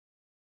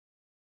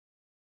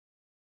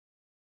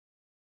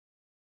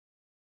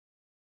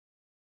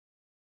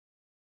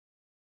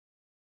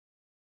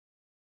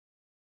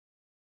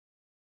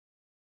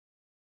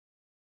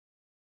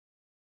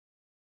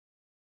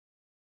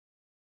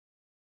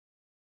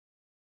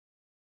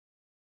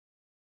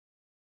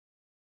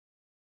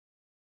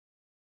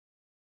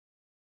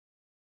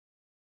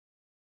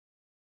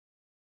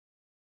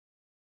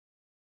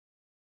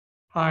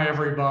Hi,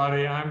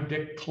 everybody. I'm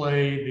Dick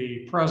Clay,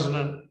 the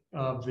president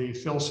of the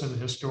Filson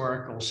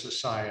Historical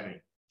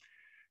Society.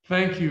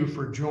 Thank you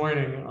for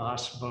joining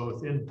us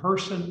both in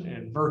person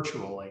and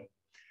virtually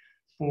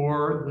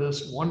for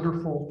this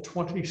wonderful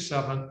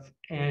 27th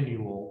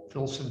annual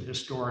Filson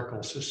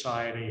Historical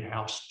Society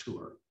house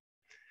tour.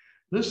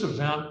 This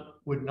event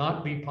would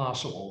not be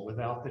possible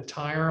without the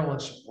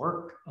tireless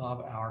work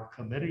of our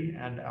committee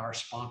and our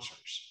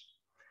sponsors.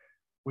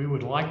 We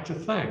would like to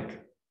thank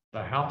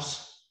the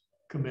House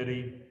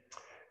Committee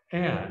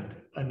and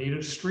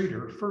Anita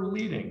Streeter for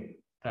leading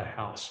the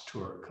House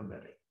Tour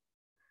Committee.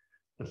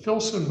 The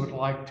Filson would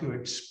like to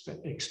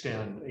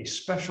extend a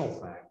special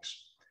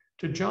thanks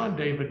to John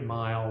David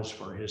Myles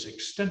for his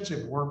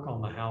extensive work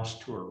on the House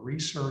Tour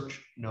research,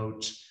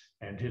 notes,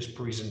 and his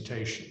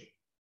presentation.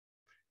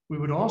 We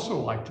would also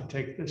like to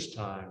take this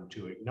time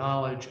to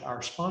acknowledge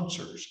our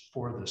sponsors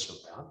for this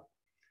event.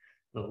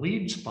 The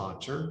lead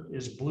sponsor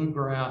is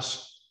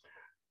Bluegrass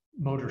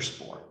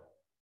Motorsport.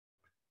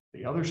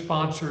 The other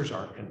sponsors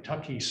are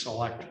Kentucky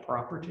Select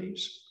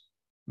Properties,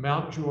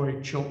 Mountjoy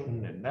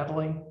Chilton and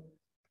Medley,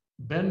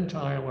 Ben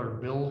Tyler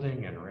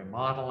Building and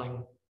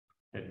Remodeling,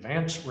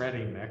 Advanced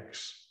Ready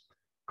Mix,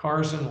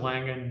 Carson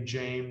Langan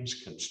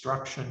James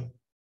Construction,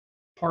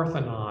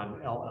 Parthenon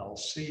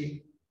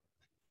LLC,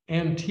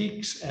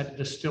 Antiques at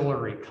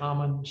Distillery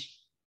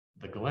Commons,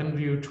 the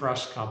Glenview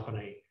Trust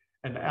Company,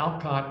 and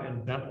Alcott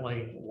and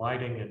Bentley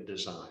Lighting and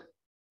Design.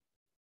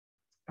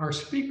 Our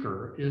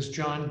speaker is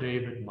John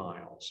David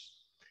Myles.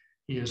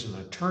 He is an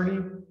attorney,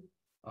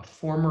 a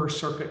former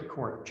circuit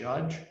court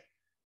judge,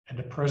 and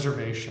a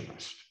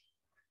preservationist.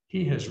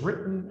 He has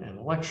written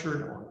and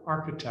lectured on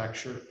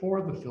architecture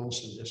for the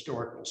Filson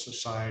Historical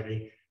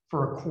Society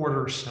for a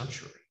quarter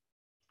century.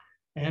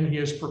 And he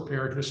has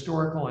prepared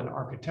historical and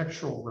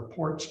architectural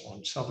reports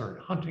on Southern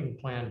hunting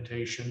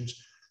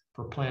plantations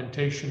for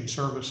Plantation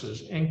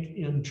Services, Inc.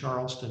 in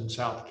Charleston,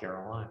 South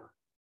Carolina.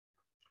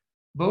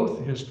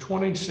 Both his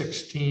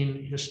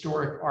 2016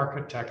 Historic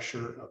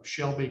Architecture of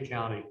Shelby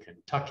County,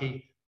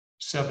 Kentucky,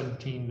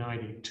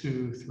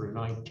 1792 through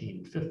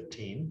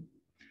 1915,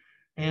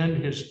 and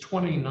his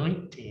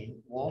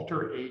 2019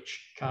 Walter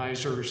H.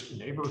 Kiser's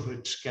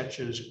Neighborhood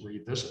Sketches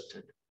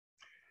Revisited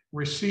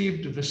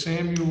received the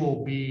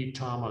Samuel B.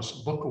 Thomas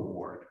Book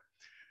Award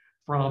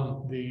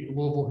from the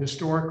Louisville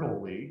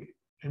Historical League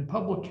and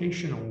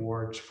publication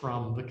awards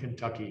from the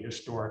Kentucky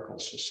Historical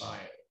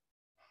Society.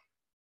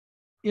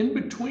 In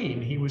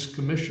between, he was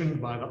commissioned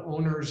by the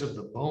owners of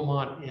the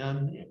Beaumont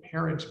Inn in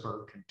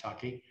Harrodsburg,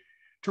 Kentucky,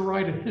 to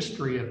write a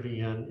history of the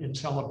inn in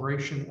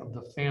celebration of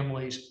the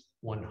family's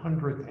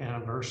 100th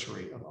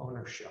anniversary of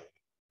ownership.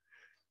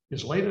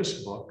 His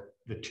latest book,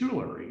 The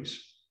Tuleyries,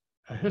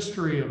 A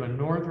History of a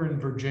Northern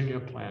Virginia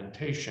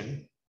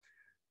Plantation,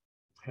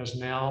 has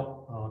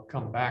now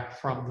come back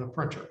from the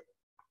printer.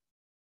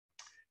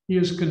 He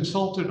has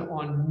consulted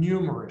on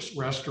numerous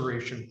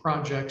restoration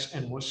projects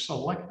and was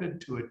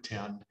selected to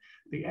attend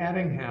the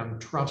Addingham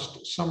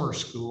Trust Summer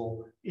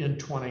School in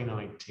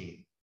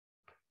 2019.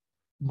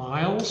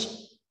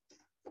 Myles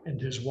and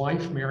his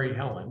wife, Mary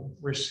Helen,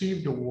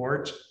 received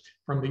awards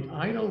from the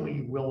Ida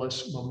Lee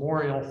Willis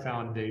Memorial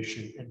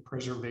Foundation in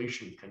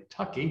Preservation,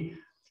 Kentucky,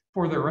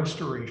 for the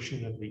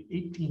restoration of the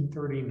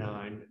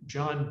 1839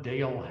 John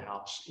Dale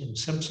House in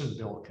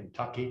Simpsonville,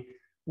 Kentucky,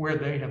 where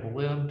they have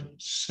lived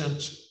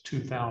since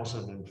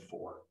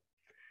 2004.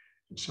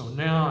 And so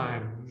now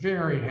I'm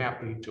very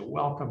happy to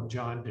welcome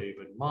John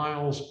David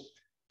Myles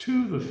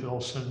to the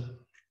Filson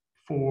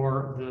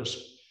for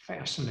this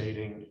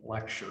fascinating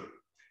lecture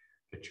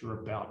that you're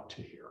about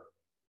to hear.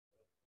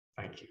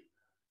 Thank you.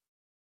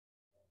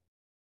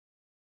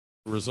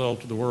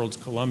 Result of the World's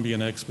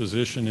Columbian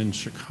Exposition in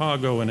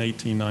Chicago in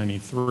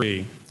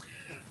 1893.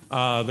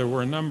 There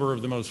were a number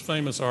of the most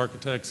famous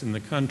architects in the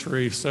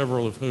country,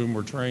 several of whom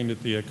were trained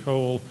at the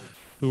École,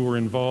 who were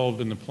involved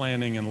in the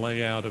planning and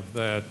layout of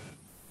that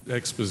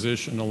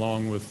exposition,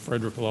 along with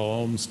Frederick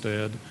Law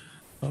Olmsted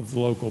of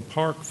local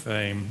park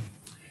fame.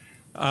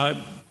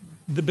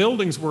 The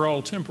buildings were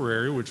all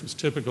temporary, which was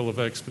typical of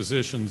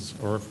expositions,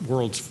 or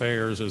World's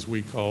Fairs as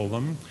we call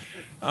them.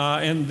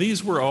 And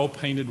these were all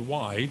painted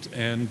white,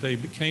 and they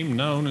became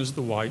known as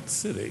the White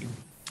City.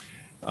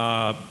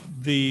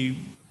 The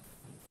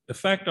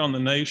effect on the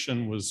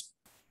nation was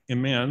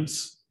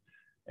immense,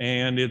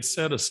 and it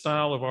set a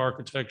style of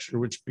architecture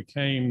which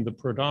became the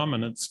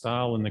predominant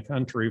style in the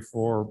country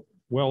for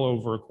well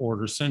over a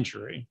quarter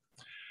century.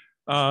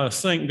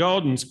 St.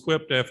 Gaudens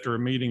quipped after a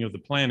meeting of the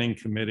planning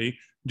committee,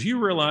 "Do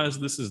you realize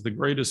this is the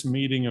greatest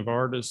meeting of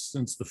artists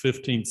since the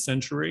 15th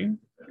century?"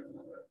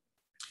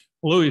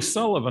 Louis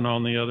Sullivan,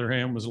 on the other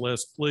hand, was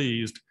less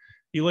pleased.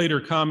 He later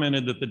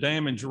commented that the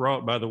damage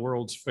wrought by the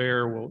World's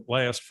Fair will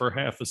last for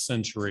half a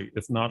century,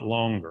 if not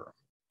longer.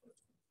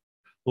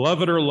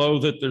 Love it or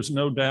loathe it, there's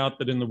no doubt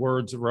that in the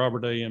words of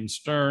Robert A.M.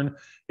 Stern,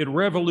 it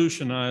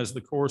revolutionized the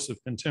course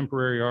of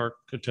contemporary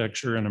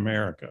architecture in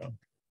America.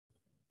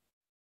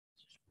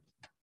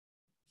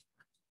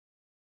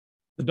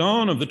 The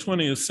dawn of the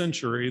 20th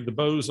century, the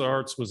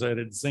Beaux-Arts was at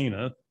its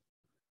zenith,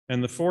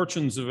 and the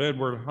fortunes of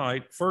Edward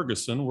Height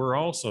Ferguson were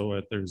also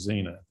at their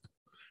zenith.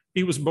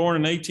 He was born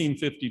in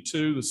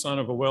 1852, the son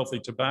of a wealthy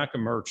tobacco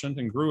merchant,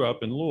 and grew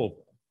up in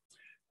Louisville.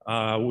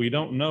 We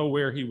don't know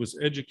where he was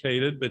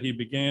educated, but he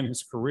began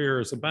his career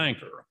as a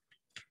banker.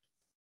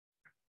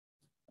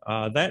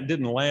 That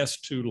didn't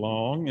last too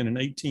long, and in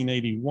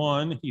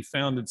 1881, he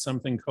founded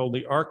something called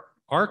the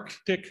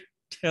Arctic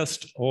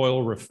Test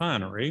Oil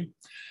Refinery,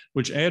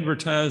 which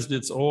advertised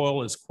its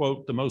oil as,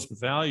 quote, the most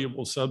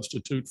valuable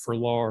substitute for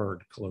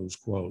lard, close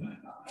quote.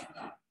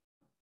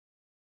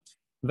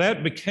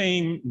 That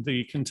became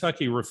the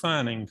Kentucky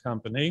Refining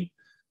Company,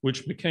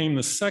 which became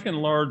the second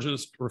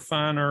largest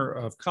refiner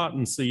of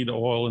cottonseed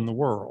oil in the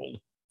world.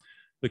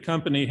 The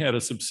company had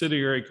a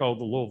subsidiary called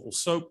the Louisville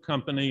Soap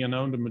Company and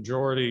owned a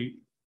majority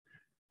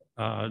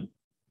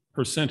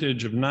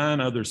percentage of 9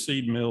 other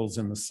seed mills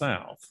in the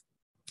South.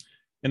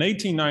 In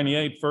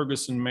 1898,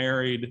 Ferguson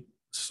married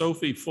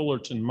Sophie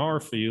Fullerton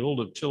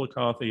Marfield of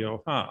Chillicothe,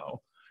 Ohio.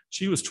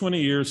 She was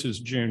 20 years his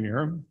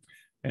junior,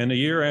 and a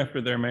year after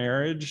their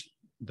marriage,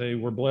 they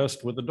were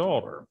blessed with a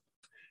daughter.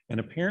 And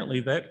apparently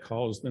that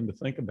caused them to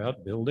think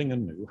about building a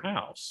new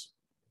house.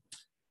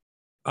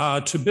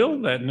 To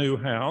build that new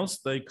house,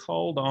 they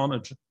called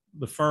on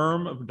the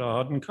firm of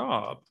Dodd and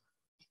Cobb.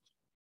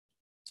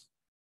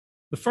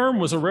 The firm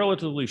was a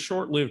relatively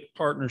short-lived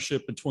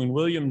partnership between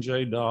William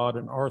J. Dodd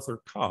and Arthur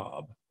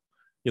Cobb.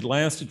 It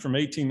lasted from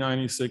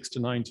 1896 to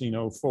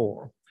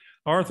 1904.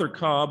 Arthur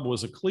Cobb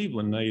was a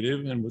Cleveland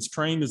native and was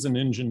trained as an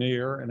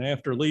engineer, and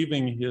after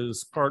leaving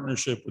his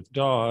partnership with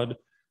Dodd,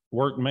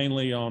 worked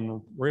mainly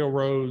on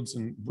railroads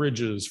and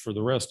bridges for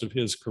the rest of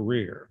his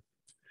career.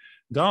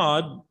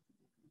 Dodd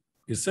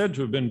is said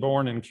to have been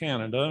born in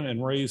Canada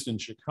and raised in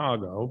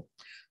Chicago,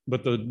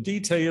 but the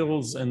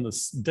details and the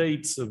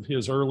dates of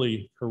his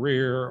early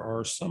career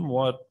are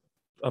somewhat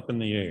up in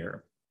the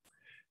air.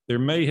 There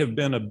may have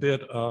been a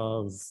bit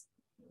of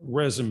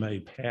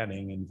resume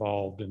padding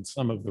involved in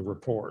some of the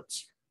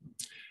reports.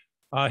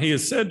 He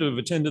is said to have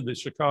attended the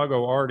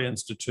Chicago Art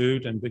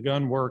Institute and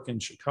begun work in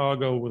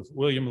Chicago with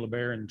William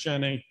LeBaron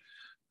Jenney,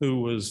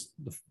 who was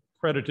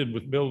credited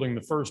with building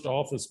the first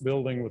office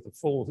building with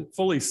a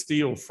fully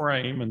steel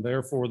frame and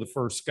therefore the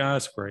first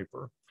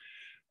skyscraper.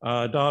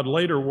 Dodd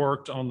later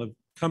worked on the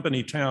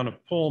company town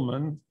of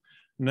Pullman,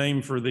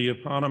 named for the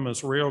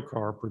eponymous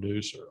railcar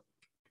producer.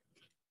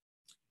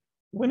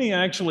 When he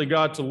actually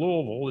got to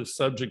Louisville is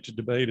subject to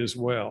debate as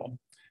well.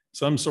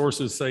 Some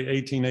sources say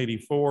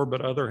 1884,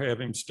 but others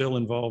have him still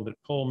involved at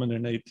Pullman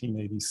in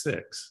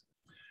 1886.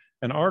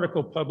 An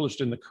article published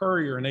in the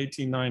Courier in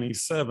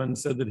 1897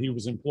 said that he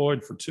was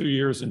employed for 2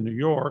 years in New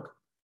York,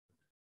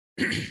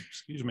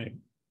 excuse me,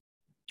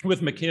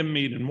 with McKim,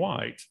 Mead, and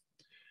White.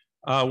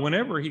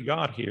 Whenever he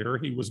got here,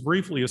 he was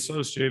briefly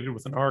associated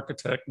with an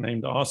architect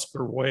named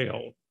Oscar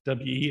Whale,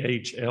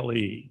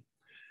 W-E-H-L-E,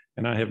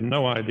 and I have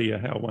no idea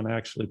how one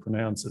actually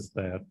pronounces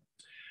that.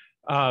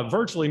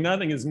 Virtually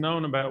nothing is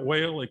known about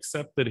Whale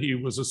except that he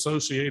was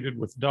associated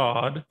with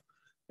Dodd,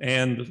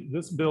 and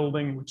this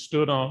building, which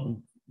stood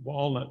on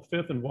Walnut,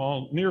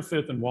 near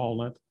Fifth and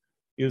Walnut,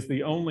 is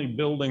the only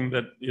building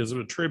that is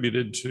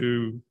attributed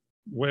to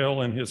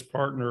Whale and his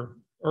partner,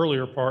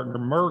 earlier partner,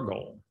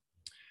 Mergel.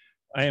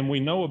 And we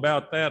know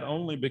about that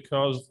only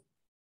because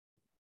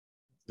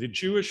the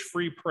Jewish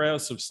Free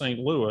Press of St.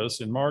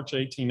 Louis in March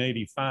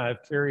 1885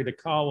 carried a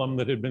column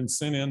that had been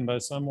sent in by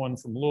someone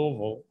from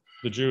Louisville,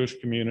 the Jewish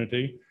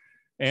community,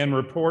 and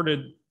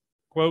reported,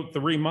 quote,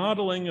 the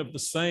remodeling of the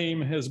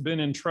same has been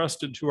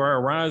entrusted to our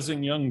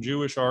rising young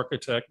Jewish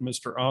architect,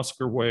 Mr.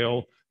 Oscar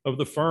Whale, of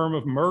the firm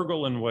of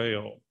Mergel and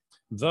Whale,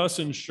 thus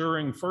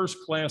ensuring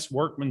first-class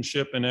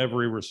workmanship in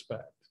every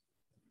respect.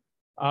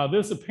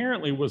 This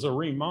apparently was a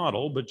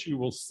remodel, but you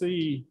will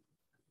see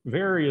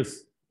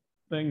various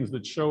things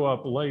that show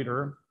up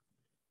later.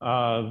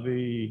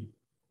 The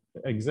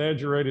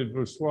exaggerated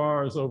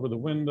voussoirs over the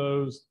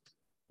windows,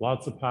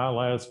 lots of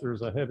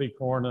pilasters, a heavy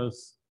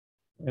cornice,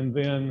 and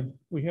then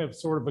we have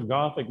sort of a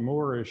Gothic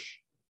Moorish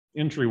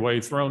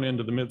entryway thrown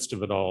into the midst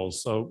of it all.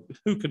 So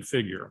who could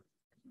figure?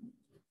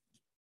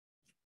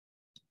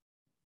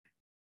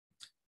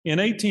 In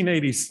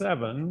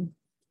 1887,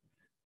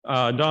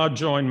 Dodd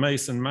joined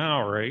Mason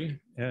Mowry,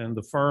 and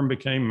the firm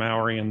became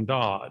Mowry and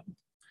Dodd.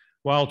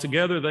 While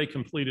together, they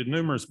completed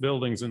numerous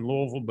buildings in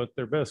Louisville, but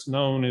their best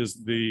known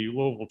is the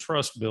Louisville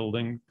Trust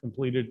Building,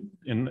 completed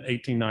in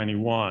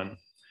 1891.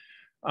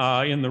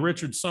 In the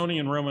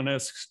Richardsonian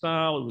Romanesque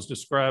style, it was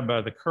described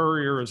by the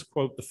Courier as,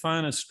 quote, the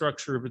finest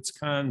structure of its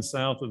kind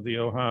south of the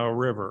Ohio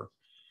River.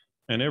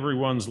 And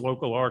everyone's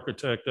local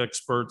architect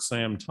expert,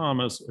 Sam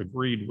Thomas,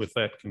 agreed with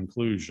that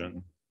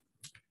conclusion.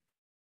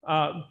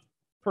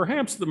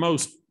 Perhaps the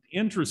most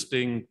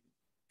interesting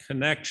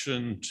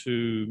connection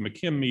to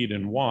McKim, Mead,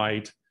 and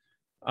White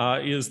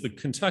is the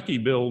Kentucky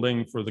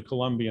building for the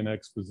Columbian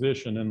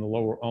Exposition on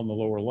the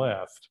lower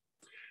left.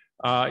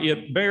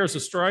 It bears a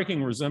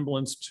striking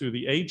resemblance to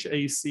the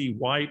H.A.C.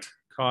 White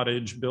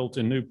cottage built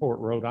in Newport,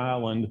 Rhode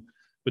Island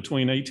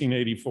between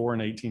 1884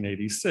 and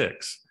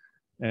 1886.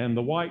 And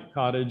the White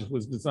cottage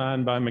was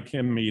designed by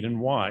McKim, Mead,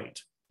 and White.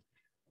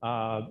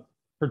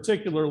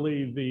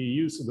 particularly the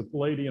use of the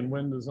Palladian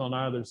windows on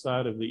either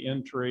side of the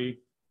entry,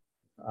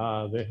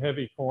 the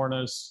heavy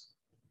cornice.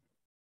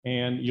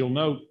 And you'll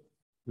note,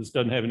 this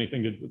doesn't have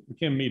anything to do with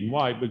Kim Mead and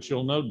White, but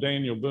you'll note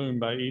Daniel Boone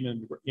by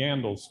Enid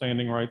Yandel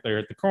standing right there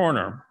at the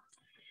corner.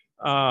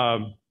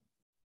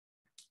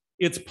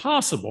 It's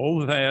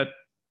possible that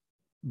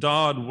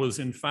Dodd was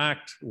in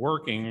fact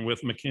working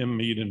with McKim,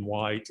 Mead, and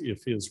White,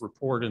 if his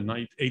report in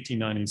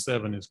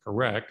 1897 is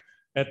correct,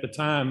 at the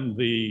time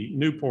the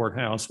Newport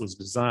House was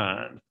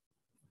designed.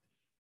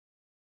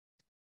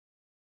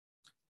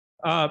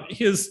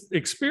 His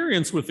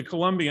experience with the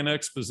Columbian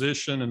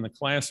Exposition and the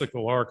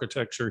classical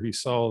architecture he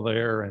saw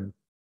there and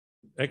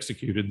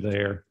executed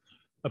there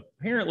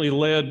apparently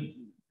led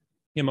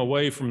him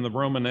away from the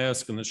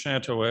Romanesque and the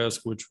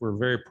Chateauesque, which were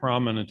very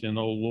prominent in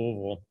Old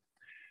Louisville.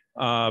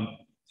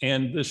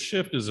 And this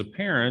shift is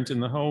apparent in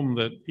the home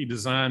that he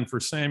designed for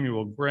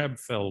Samuel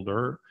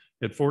Grabfelder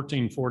at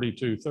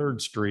 1442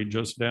 3rd Street,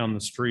 just down the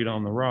street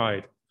on the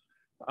right.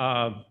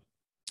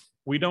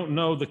 We don't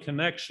know the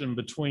connection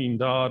between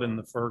Dodd and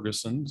the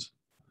Fergusons,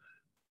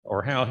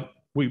 or how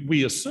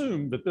we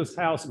assume that this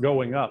house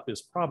going up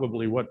is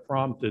probably what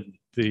prompted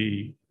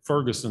the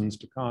Fergusons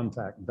to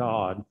contact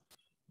Dodd.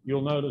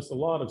 You'll notice a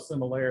lot of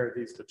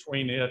similarities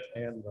between it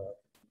and the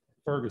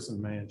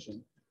Ferguson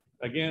mansion.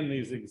 Again,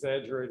 these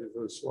exaggerated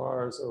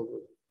voussoirs over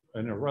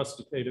in a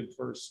rusticated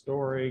first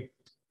story.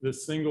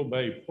 This single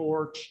bay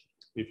porch,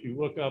 if you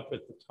look up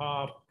at the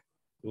top,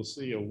 you'll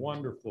see a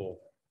wonderful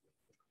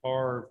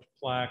carved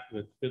plaque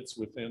that fits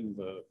within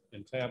the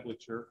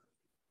entablature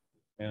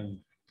and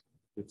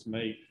its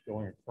mate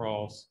going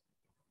across.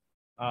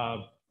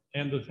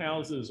 And the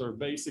houses are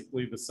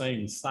basically the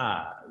same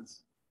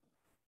size.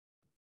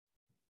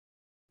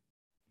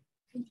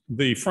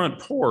 The front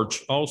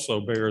porch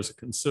also bears a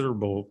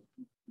considerable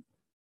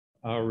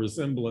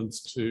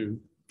resemblance to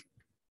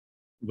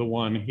the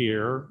one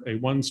here, a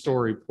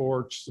one-story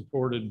porch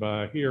supported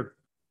by here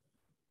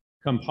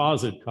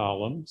composite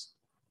columns.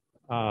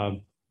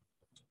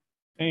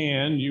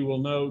 And you will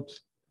note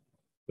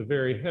the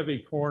very heavy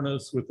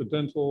cornice with the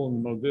dentil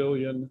and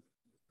modillion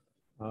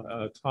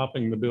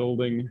topping the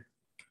building,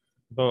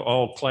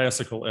 all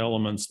classical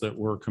elements that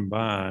were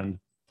combined.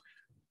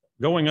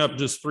 Going up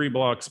just 3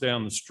 blocks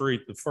down the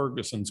street, the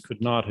Fergusons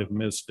could not have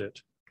missed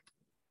it.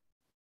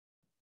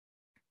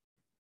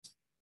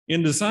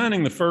 In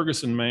designing the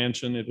Ferguson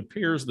mansion, it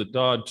appears that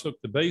Dodd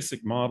took the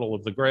basic model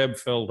of the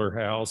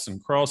Grabfelder house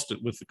and crossed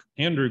it with the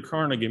Andrew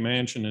Carnegie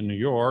mansion in New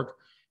York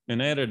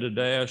and added a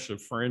dash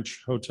of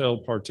French Hotel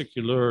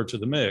Particulier to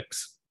the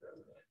mix.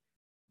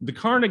 The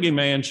Carnegie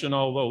mansion,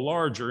 although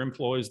larger,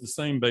 employs the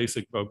same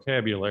basic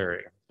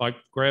vocabulary. Like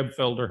the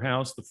Grabfelder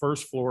house, the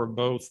first floor of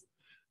both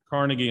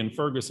Carnegie and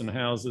Ferguson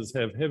houses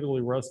have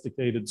heavily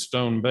rusticated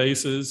stone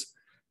bases,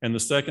 and the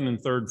second and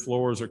third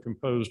floors are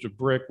composed of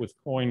brick with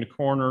coined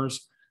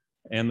corners,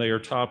 and they are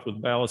topped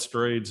with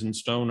balustrades and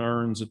stone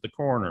urns at the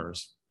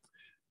corners.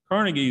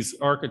 Carnegie's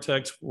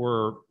architects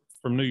were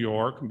from New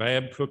York,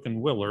 Babb, Cook,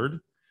 and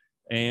Willard,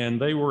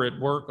 and they were at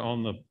work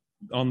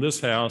on this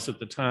house at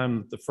the time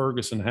that the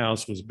Ferguson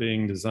house was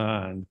being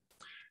designed.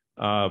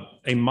 A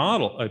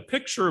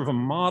picture of a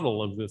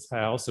model of this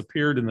house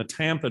appeared in the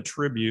Tampa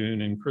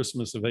Tribune in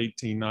Christmas of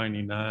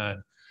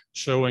 1899,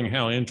 showing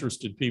how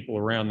interested people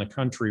around the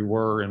country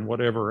were in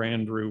whatever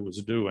Andrew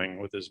was doing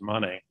with his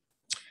money.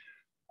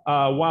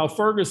 While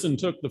Ferguson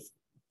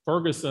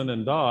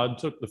and Dodd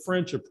took the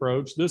French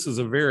approach, this is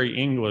a very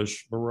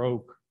English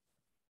Baroque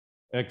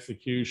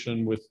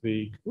execution with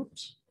the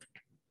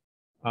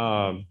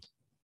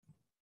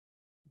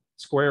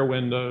square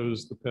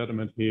windows, the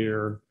pediment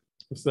here,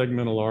 the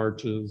segmental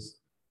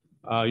arches.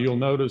 You'll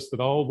notice that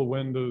all the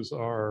windows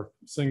are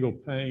single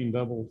pane,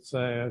 double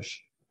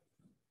sash,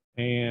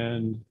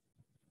 and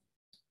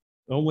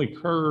only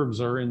curves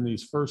are in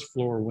these first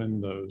floor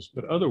windows,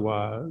 but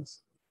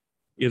otherwise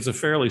it's a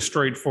fairly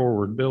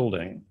straightforward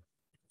building.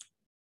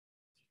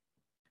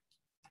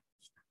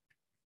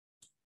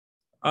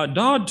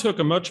 Dodd took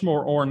a much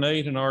more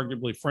ornate and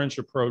arguably French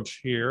approach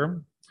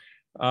here.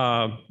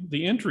 The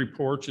entry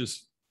porch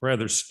is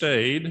rather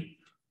staid,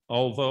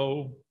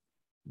 although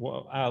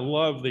I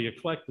love the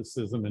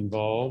eclecticism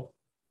involved.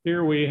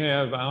 Here we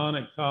have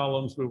Ionic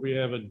columns, but we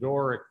have a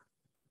Doric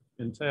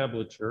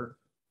entablature,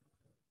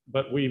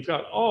 but we've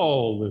got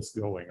all this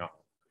going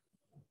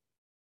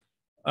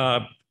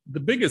on. The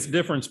biggest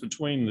difference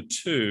between the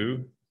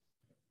two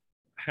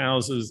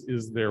houses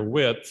is their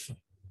width,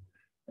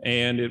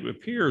 and it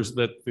appears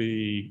that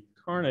the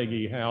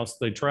Carnegie house,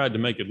 they tried to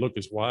make it look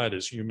as wide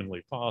as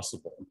humanly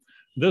possible.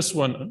 This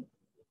one,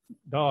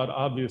 Dodd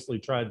obviously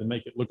tried to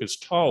make it look as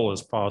tall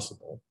as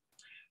possible.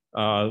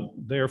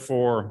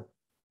 Therefore,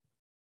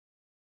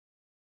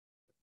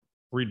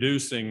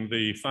 reducing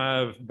the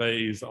 5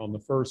 bays on the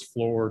first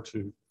floor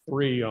to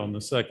 3 on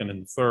the second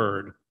and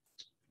third.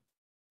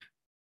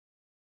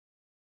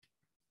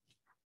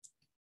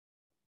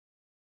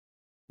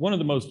 One of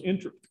the most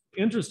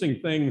interesting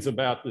things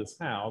about this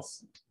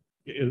house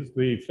is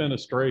the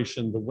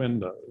fenestration, the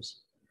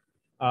windows.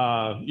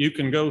 You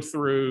can go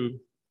through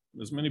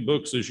as many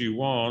books as you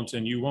want,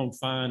 and you won't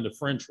find a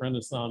French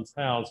Renaissance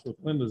house with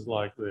windows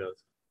like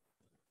this.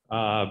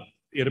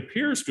 It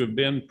appears to have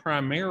been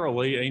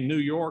primarily a New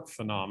York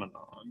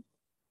phenomenon.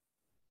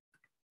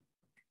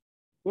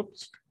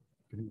 Whoops,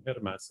 getting ahead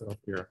of myself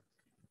here.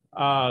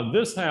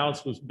 This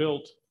house was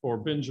built for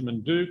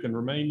Benjamin Duke and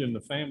remained in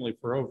the family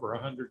for over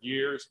 100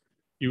 years.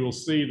 You will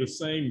see the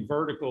same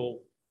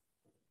vertical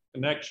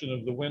connection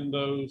of the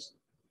windows,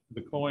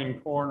 the coin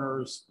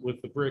corners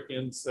with the brick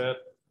inset,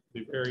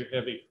 the very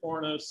heavy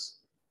cornice.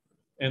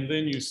 And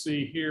then you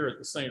see here at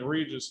the St.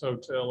 Regis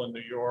Hotel in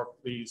New York,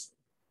 these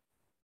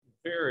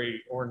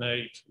very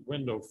ornate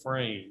window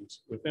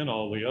frames within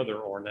all the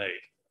other ornate.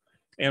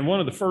 And one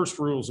of the first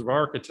rules of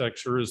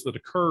architecture is that a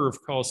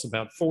curve costs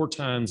about 4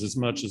 times as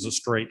much as a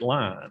straight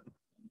line.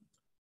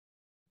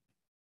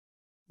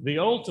 The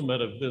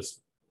ultimate of this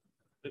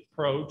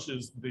approach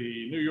is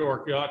the New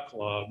York Yacht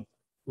Club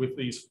with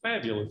these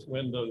fabulous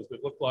windows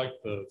that look like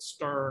the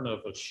stern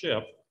of a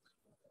ship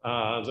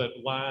that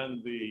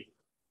line the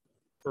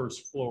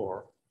first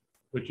floor.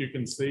 But you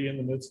can see in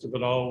the midst of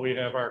it all, we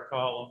have our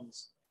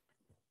columns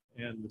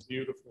and the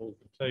beautiful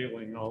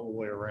detailing all the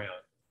way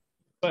around.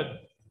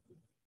 But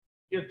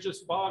it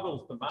just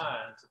boggles the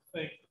mind to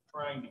think of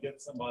trying to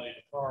get somebody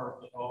to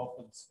carve it off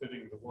and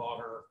spitting the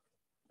water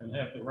and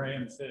have the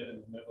ram's head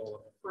in the middle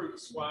and the fruit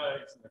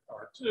swags and the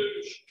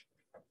cartouche.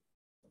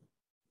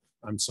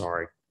 I'm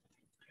sorry.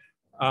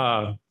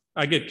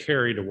 I get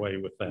carried away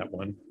with that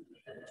one.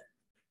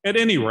 At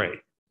any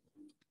rate,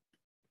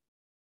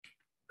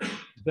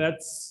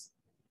 that's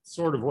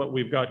sort of what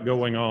we've got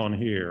going on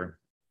here.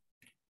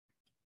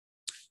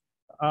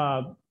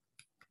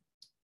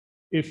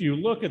 If you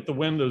look at the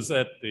windows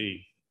at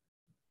the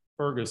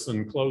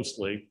Ferguson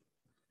closely,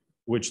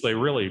 which they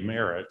really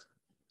merit,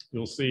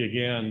 you'll see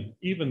again,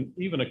 even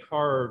a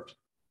carved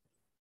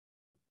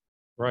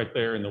right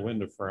there in the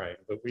window frame.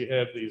 But we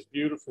have these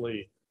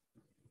beautifully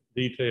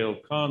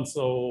detailed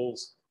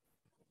consoles,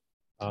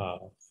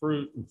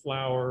 fruit and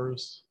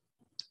flowers,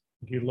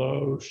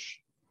 guilloche.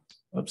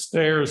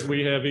 Upstairs,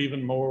 we have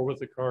even more with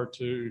the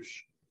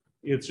cartouche.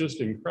 It's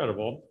just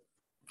incredible.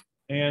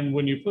 And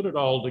when you put it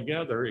all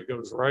together, it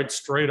goes right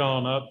straight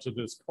on up to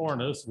this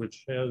cornice,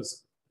 which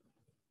has,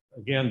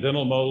 again,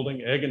 dental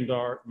molding, egg and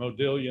dart,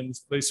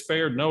 modillions. They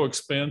spared no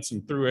expense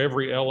and threw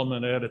every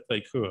element at it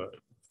they could,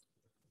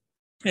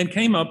 and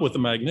came up with a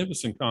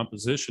magnificent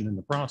composition in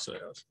the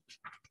process.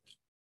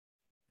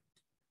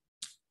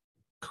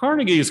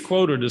 Carnegie is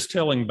quoted as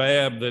telling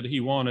Babb that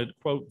he wanted,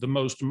 quote, the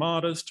most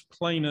modest,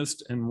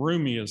 plainest, and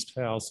roomiest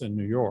house in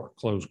New York,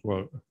 close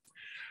quote.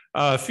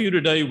 Few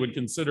today would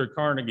consider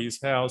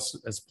Carnegie's house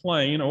as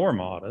plain or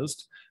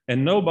modest,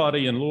 and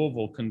nobody in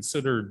Louisville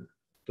considered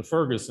the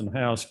Ferguson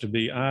house to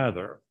be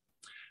either.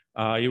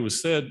 It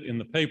was said in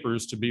the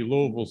papers to be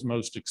Louisville's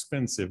most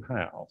expensive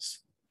house.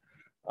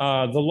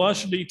 The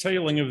lush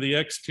detailing of the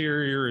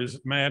exterior is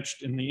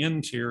matched in the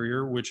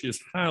interior, which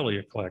is highly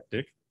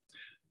eclectic.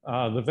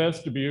 The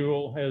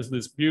vestibule has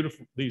these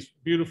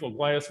beautiful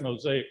glass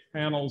mosaic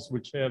panels,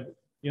 which have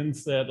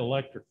inset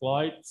electric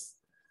lights.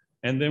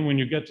 And then when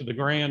you get to the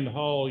grand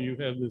hall, you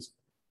have this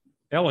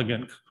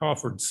elegant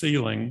coffered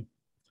ceiling.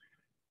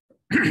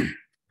 The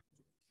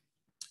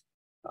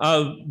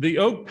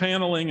oak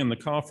paneling and the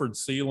coffered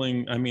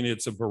ceiling, I mean,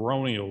 it's a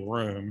baronial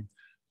room,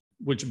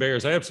 which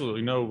bears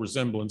absolutely no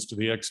resemblance to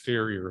the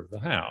exterior of the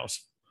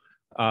house.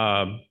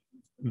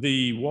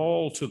 The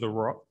wall to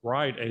the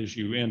right as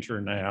you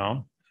enter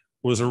now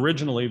was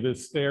originally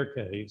this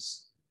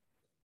staircase.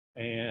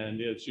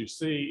 And as you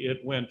see,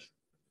 it went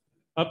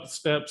up the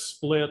steps,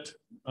 split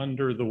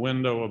under the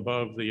window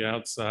above the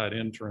outside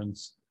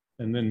entrance,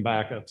 and then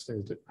back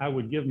upstairs. I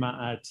would give my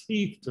eye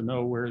teeth to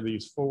know where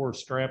these 4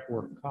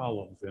 strapwork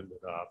columns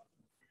ended up.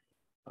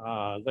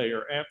 They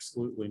are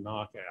absolutely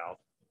knockout.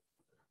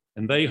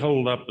 And they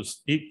hold up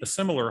a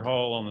similar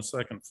hall on the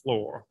 2nd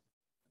floor.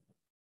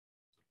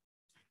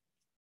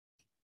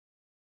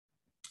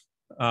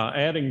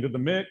 Adding to the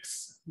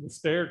mix, the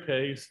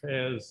staircase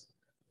has,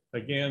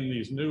 again,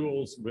 these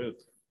newels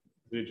with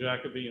the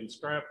Jacobean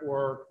strap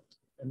work,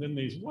 and then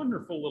these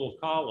wonderful little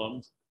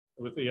columns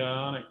with the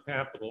Ionic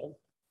capital.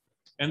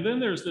 And then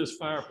there's this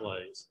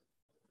fireplace.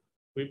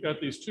 We've got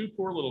these 2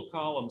 poor little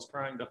columns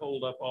trying to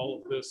hold up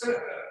all of this.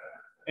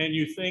 And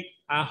you think,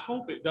 I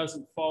hope it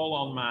doesn't fall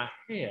on my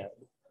head.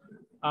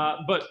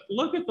 But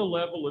look at the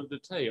level of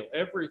detail.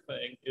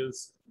 Everything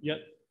is, yet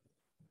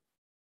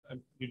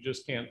you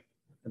just can't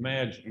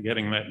imagine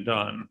getting that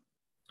done.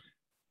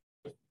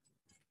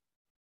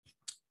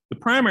 The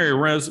primary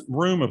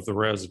room of the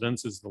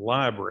residence is the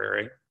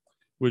library,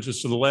 which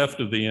is to the left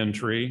of the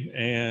entry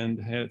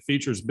and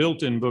features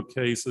built-in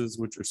bookcases,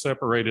 which are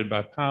separated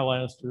by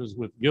pilasters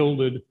with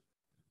gilded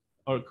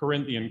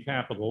Corinthian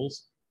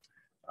capitals.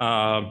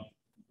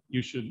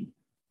 You should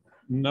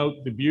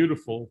note the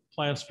beautiful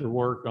plaster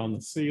work on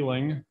the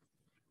ceiling.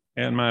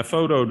 And my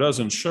photo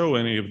doesn't show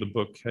any of the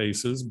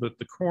bookcases, but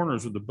the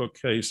corners of the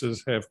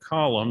bookcases have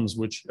columns,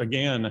 which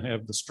again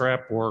have the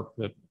strap work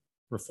that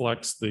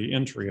reflects the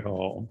entry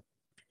hall.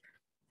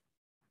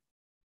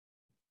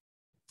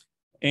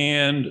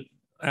 And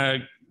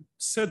I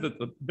said that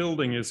the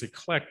building is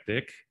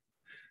eclectic,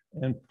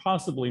 and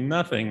possibly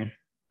nothing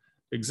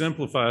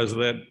exemplifies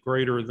that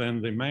greater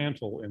than the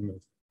mantle in the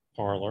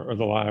parlor or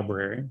the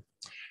library.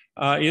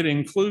 It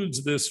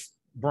includes this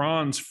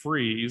bronze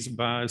frieze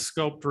by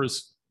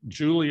sculptress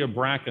Julia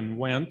Bracken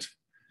Went,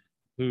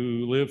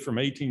 who lived from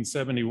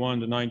 1871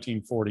 to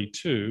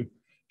 1942.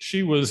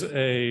 She was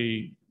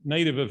a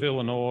native of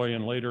Illinois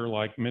and later,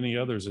 like many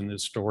others in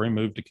this story,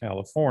 moved to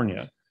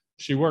California.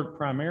 She worked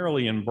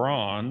primarily in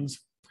bronze,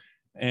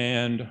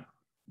 and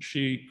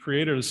she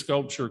created a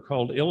sculpture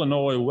called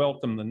Illinois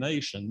Welcome the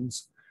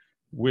Nations,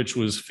 which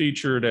was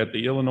featured at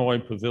the Illinois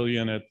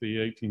Pavilion at the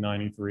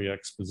 1893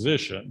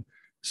 exposition.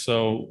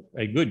 So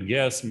a good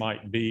guess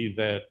might be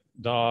that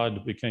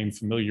Dodd became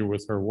familiar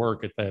with her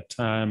work at that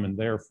time and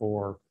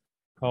therefore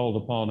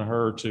called upon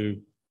her to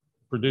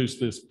produce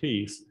this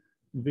piece.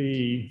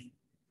 The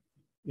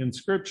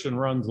inscription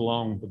runs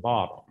along the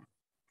bottom.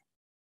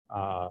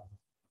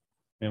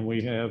 And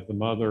we have the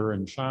mother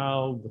and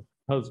child,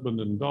 husband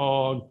and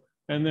dog,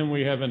 and then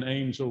we have an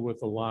angel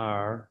with a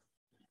lyre.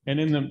 And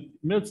in the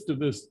midst of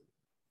this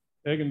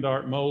egg and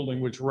dart molding,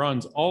 which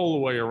runs all the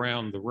way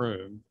around the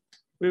room,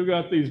 we've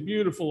got these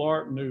beautiful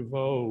Art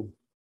Nouveau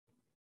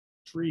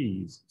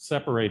trees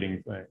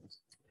separating things.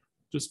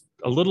 Just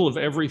a little of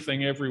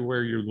everything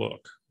everywhere you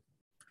look.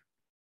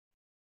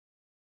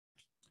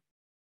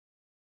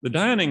 The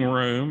dining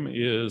room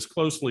is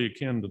closely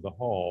akin to the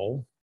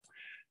hall,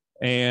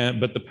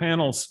 but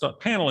the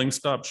paneling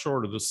stops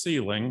short of the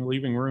ceiling,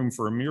 leaving room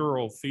for a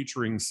mural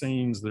featuring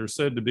scenes that are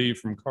said to be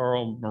from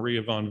Carl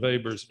Maria von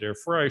Weber's Der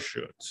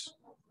Freischütz.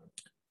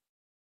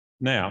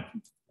 Now,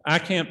 I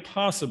can't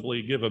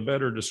possibly give a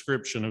better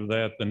description of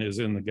that than is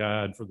in the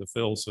guide for the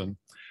Filson.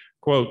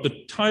 Quote,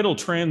 the title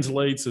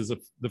translates as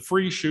the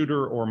free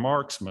shooter or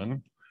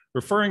marksman,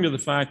 referring to the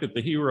fact that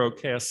the hero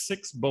casts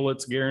 6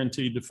 bullets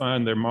guaranteed to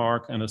find their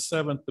mark and a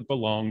 7th that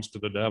belongs to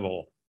the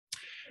devil.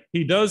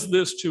 He does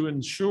this to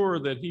ensure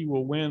that he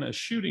will win a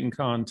shooting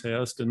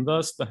contest and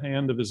thus the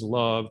hand of his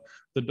love,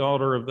 the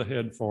daughter of the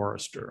head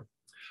forester.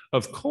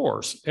 Of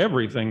course,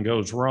 everything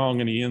goes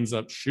wrong and he ends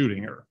up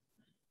shooting her.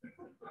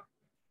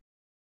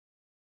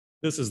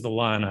 This is the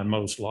line I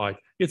most like.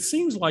 It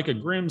seems like a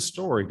grim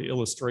story to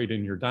illustrate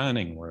in your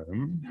dining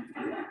room.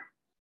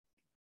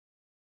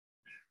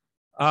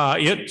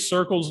 It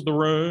circles the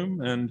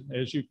room, and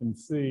as you can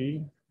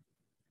see,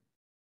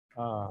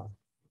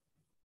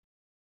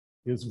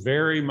 is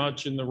very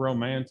much in the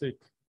romantic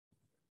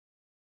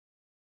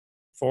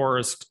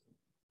forest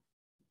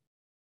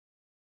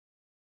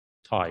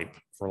type,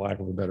 for lack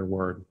of a better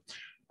word.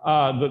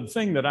 The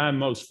thing that I'm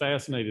most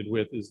fascinated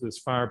with is this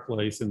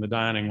fireplace in the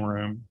dining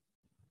room.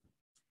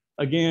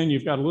 Again,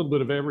 you've got a little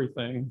bit of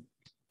everything.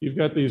 You've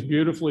got these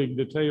beautifully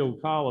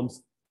detailed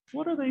columns.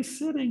 What are they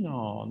sitting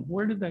on?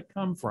 Where did that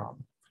come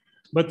from?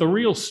 But the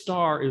real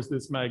star is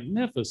this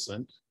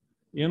magnificent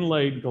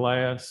inlaid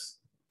glass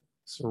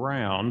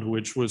surround,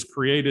 which was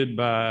created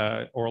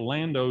by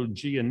Orlando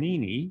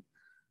Giannini,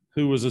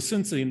 who was a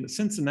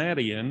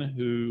Cincinnatian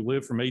who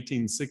lived from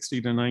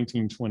 1860 to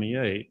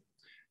 1928.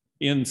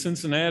 In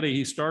Cincinnati,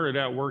 he started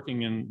out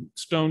working in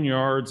stone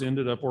yards,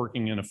 ended up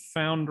working in a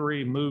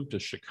foundry, moved to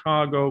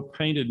Chicago,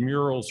 painted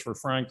murals for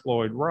Frank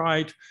Lloyd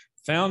Wright,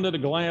 founded a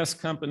glass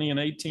company in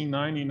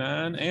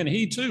 1899, and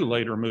he too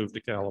later moved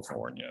to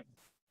California.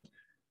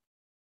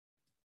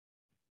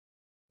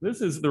 This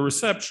is the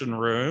reception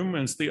room,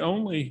 and it's the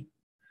only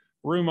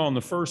room on the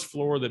first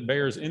floor that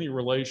bears any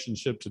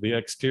relationship to the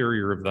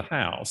exterior of the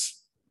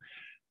house.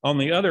 On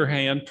the other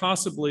hand,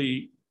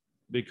 possibly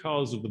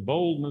because of the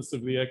boldness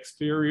of the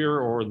exterior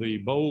or the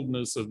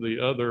boldness of the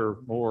other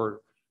more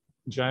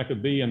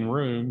Jacobean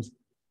rooms,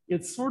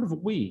 it's sort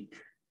of weak.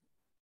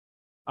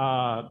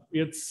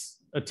 It's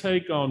a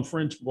take on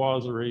French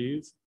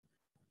boiseries,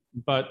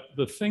 but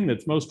the thing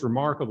that's most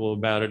remarkable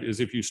about it is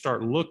if you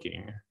start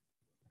looking,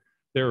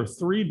 there are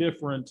 3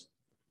 different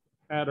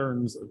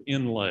patterns of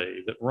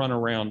inlay that run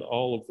around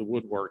all of the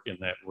woodwork in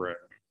that room.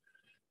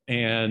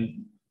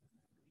 And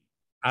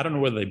I don't know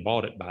whether they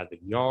bought it by the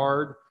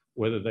yard,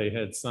 whether they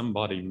had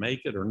somebody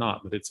make it or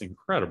not, but it's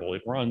incredible.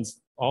 It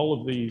runs all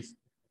of these,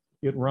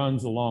 it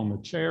runs along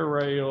the chair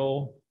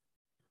rail,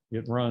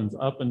 it runs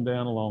up and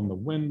down along the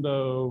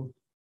window,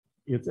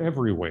 it's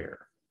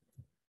everywhere.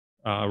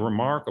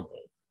 Remarkable.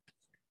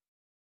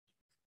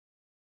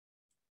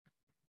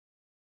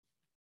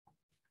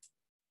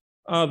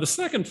 The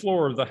second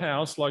floor of the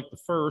house, like the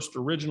first,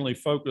 originally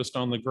focused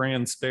on the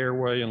grand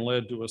stairway and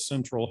led to a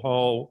central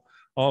hall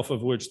off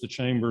of which the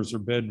chambers or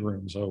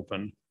bedrooms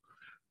opened.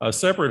 A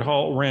separate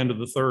hall ran to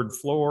the 3rd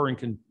floor,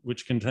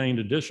 which contained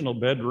additional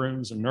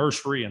bedrooms, a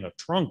nursery, and a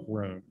trunk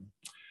room.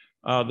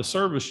 The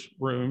service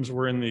rooms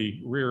were in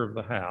the rear of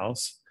the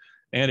house,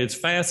 and it's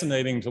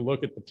fascinating to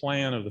look at the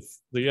plan of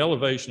the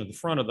elevation of the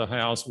front of the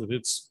house with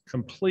its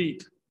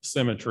complete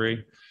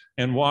symmetry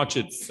and watch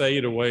it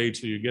fade away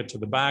till you get to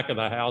the back of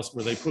the house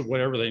where they put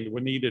whatever they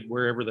needed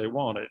wherever they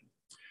wanted.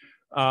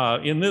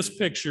 In this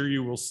picture,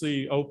 you will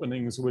see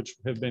openings which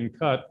have been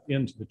cut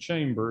into the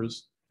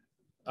chambers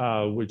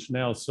which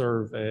now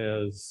serve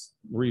as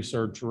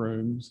research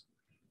rooms.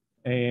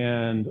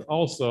 And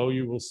also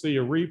you will see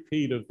a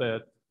repeat of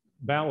that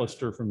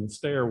baluster from the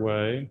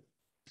stairway,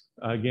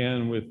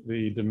 again with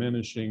the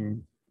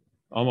diminishing,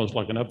 almost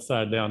like an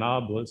upside down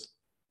obelisk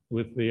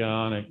with the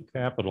Ionic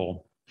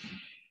capital.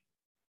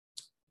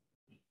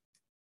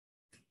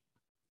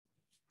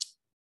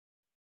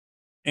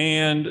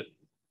 And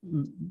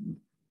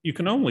you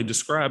can only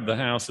describe the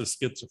house as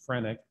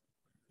schizophrenic.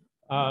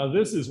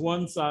 This is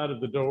one side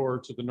of the door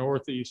to the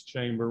northeast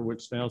chamber,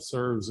 which now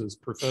serves as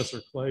Professor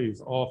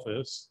Clay's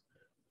office.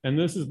 And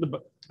this is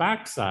the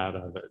back side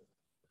of it.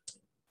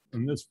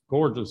 And this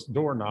gorgeous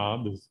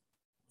doorknob is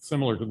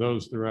similar to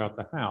those throughout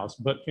the house.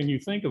 But can you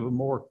think of a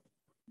more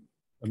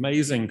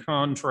amazing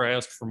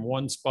contrast from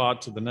one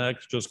spot to the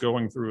next, just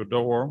going through a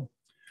door?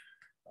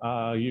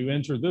 You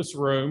enter this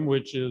room,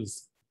 which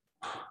is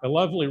a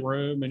lovely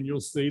room, and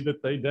you'll see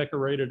that they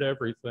decorated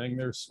everything.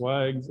 There's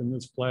swags in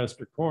this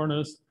plaster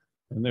cornice,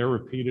 and they're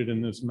repeated in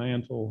this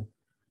mantle.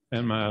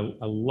 And I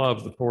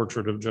love the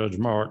portrait of Judge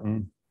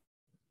Martin.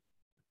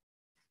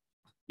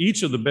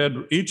 Each of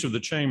the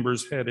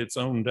chambers had its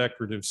own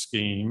decorative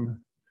scheme.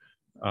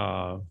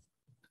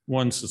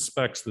 One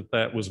suspects that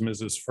that was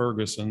Mrs.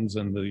 Ferguson's,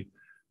 and the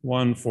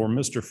one for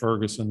Mr.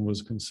 Ferguson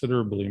was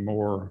considerably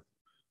more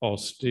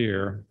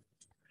austere.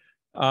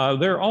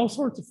 There are all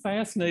sorts of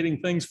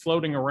fascinating things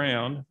floating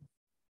around.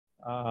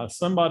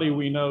 Somebody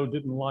we know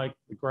didn't like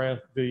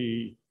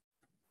the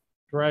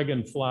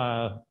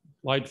dragonfly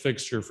light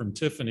fixture from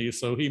Tiffany,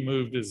 so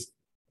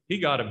he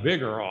got a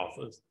bigger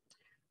office.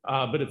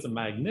 But it's a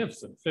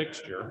magnificent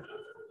fixture.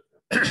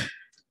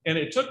 And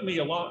it took me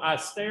I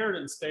stared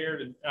and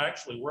stared and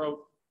actually wrote,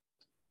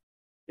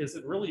 is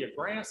it really a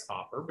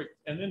grasshopper?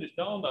 And then it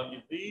dawned on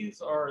me,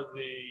 these are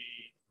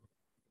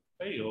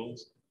the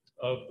tails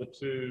of the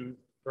two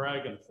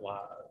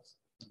dragonflies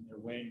and their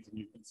wings, and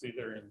you can see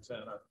their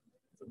antenna.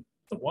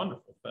 It's a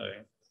wonderful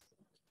thing.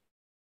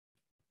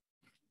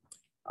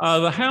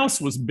 The house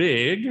was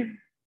big,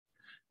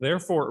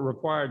 therefore it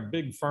required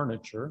big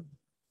furniture.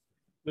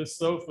 This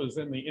sofa is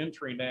in the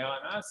entry now,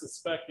 and I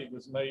suspect it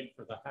was made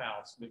for the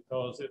house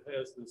because it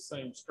has the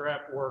same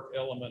strap work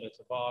element at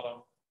the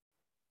bottom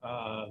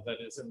that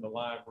is in the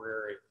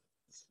library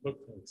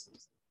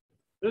bookcases.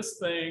 This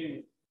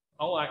thing,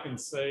 all I can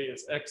say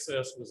is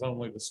excess was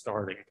only the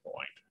starting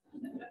point.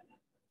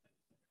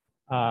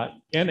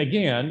 And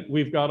again,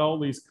 we've got all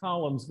these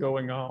columns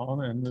going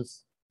on and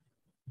this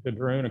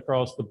Gadroon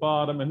across the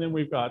bottom, and then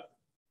we've got,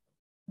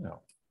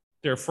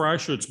 Der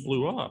Freischütz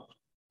blew up.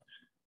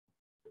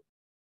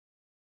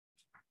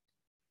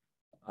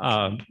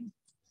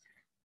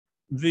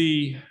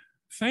 The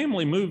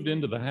family moved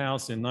into the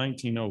house in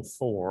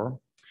 1904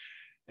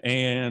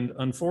 and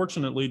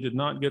unfortunately did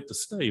not get to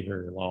stay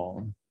very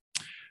long.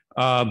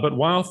 But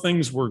while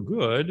things were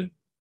good,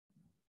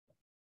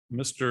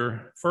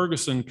 Mr.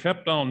 Ferguson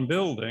kept on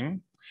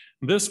building.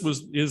 This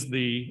is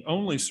the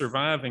only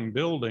surviving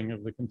building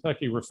of the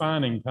Kentucky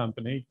Refining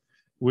Company,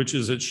 which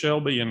is at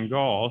Shelby and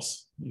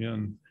Goss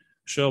in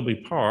Shelby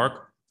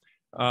Park.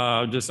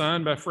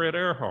 Designed by Fred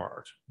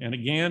Earhart. And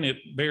again, it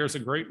bears a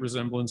great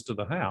resemblance to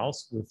the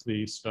house with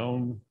the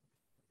stone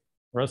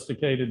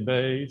rusticated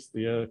base,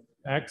 the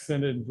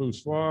accented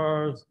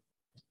voussoirs,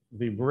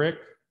 the brick,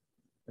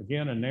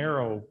 again, a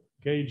narrow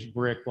gauge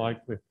brick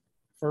like the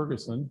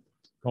Ferguson,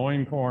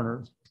 coin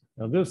corners.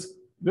 Now this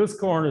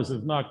corners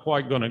is not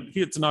quite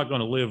it's not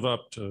gonna live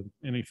up to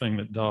anything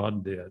that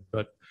Dodd did,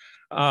 but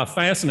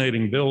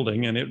fascinating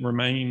building, and it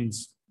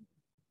remains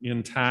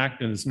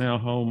intact and is now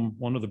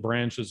one of the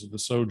branches of the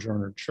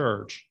Sojourner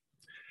Church.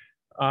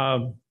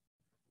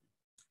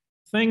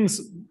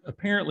 Things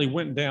apparently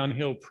went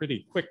downhill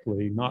pretty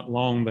quickly, not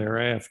long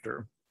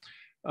thereafter.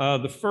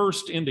 The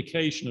first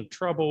indication of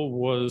trouble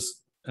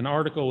was an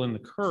article in the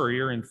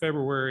Courier in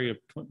February of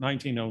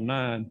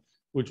 1909,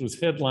 which was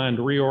headlined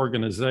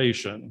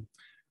Reorganization.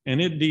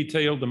 And it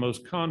detailed the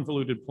most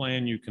convoluted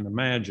plan you can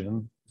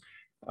imagine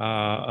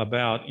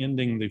about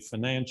ending the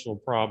financial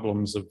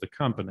problems of the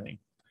company.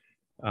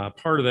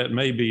 Part of that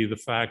may be the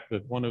fact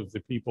that one of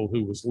the people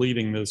who was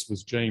leading this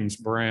was James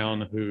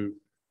Brown, who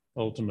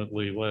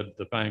ultimately led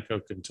the Bank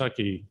of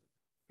Kentucky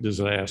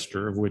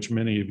disaster, of which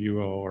many of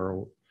you all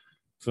are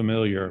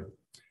familiar.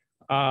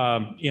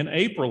 In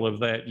April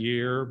of that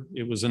year,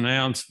 it was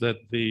announced that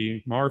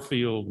the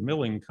Marfield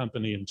Milling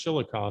Company in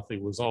Chillicothe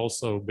was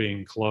also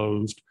being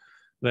closed,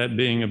 that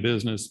being a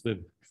business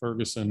that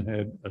Ferguson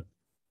had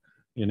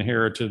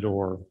inherited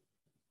or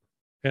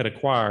had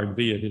acquired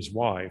via his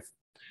wife.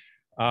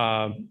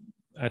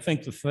 I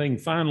think the thing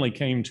finally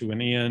came to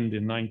an end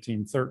in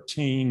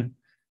 1913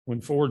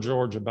 when 4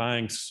 Georgia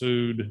banks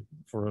sued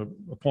for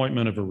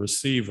appointment of a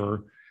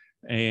receiver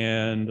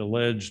and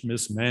alleged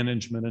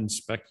mismanagement and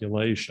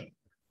speculation.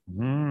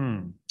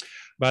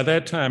 By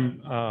that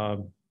time,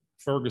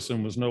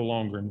 Ferguson was no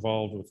longer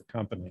involved with the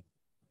company.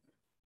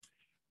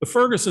 The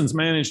Fergusons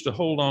managed to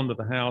hold on to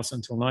the house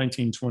until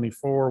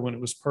 1924 when it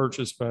was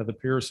purchased by the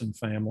Pearson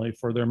family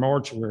for their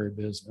mortuary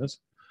business.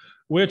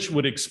 which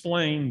would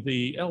explain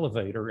the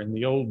elevator in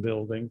the old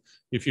building.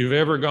 If you've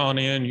ever gone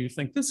in, you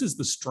think this is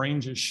the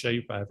strangest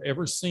shape I've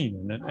ever seen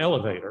in an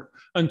elevator,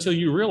 until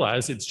you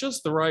realize it's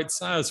just the right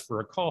size for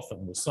a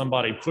coffin with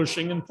somebody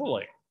pushing and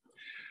pulling.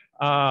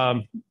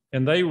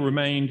 And they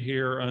remained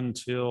here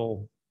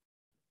until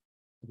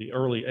the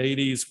early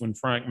 80s when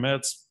Frank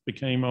Metz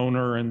became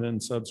owner, and then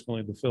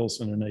subsequently the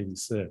Filson in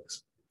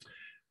 86.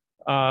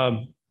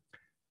 I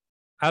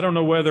don't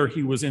know whether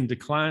he was in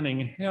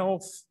declining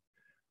health,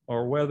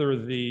 or whether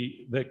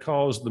that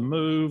caused the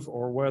move,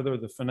 or whether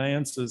the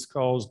finances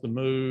caused the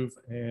move,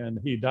 and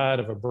he died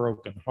of a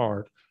broken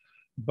heart.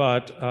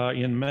 But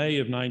in May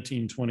of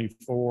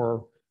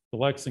 1924, the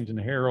Lexington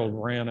Herald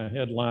ran a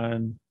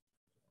headline,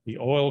 "The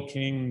Oil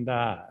King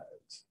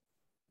Dies."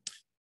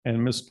 And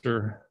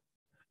Mr.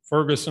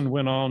 Ferguson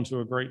went on to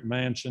a great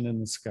mansion in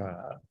the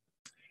sky.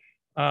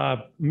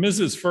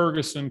 Mrs.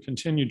 Ferguson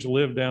continued to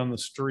live down the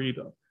street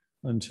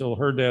until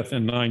her death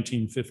in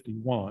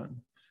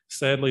 1951.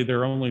 Sadly,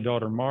 their only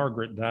daughter,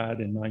 Margaret, died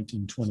in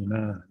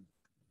 1929.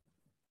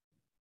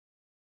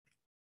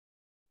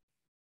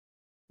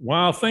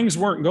 While things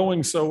weren't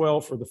going so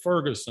well for the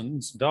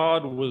Fergusons,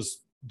 Dodd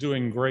was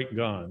doing great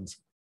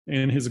guns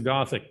in his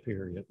Gothic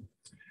period.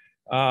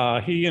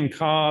 He and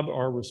Cobb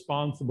are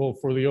responsible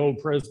for the old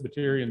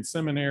Presbyterian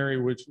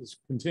Seminary, which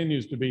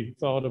continues to be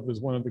thought of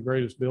as one of the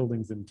greatest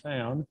buildings in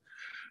town.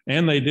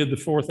 And they did the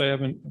 4th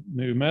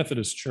Avenue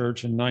Methodist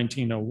Church in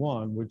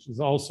 1901, which is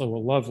also a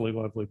lovely,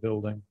 lovely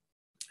building.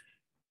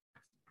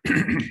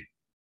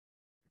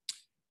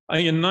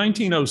 In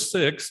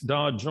 1906,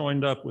 Dodd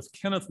joined up with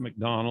Kenneth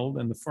McDonald,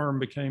 and the firm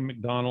became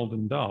McDonald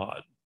and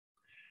Dodd.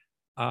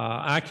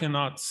 I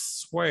cannot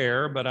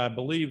swear, but I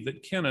believe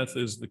that Kenneth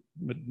is the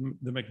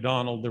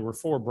McDonald. There were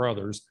 4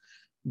 brothers,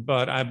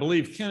 but I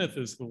believe Kenneth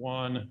is the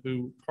one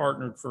who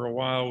partnered for a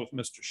while with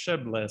Mr.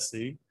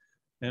 Shelby,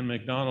 and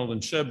McDonald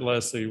and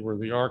Shelby were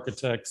the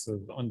architects of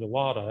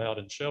Undulata out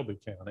in Shelby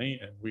County,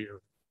 and we are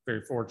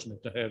very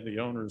fortunate to have the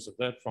owners of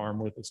that farm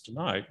with us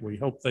tonight. We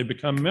hope they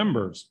become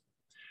members.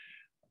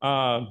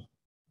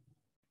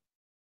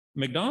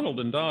 McDonald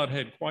and Dodd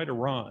had quite a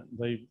run.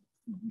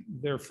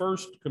 Their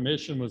first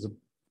commission was a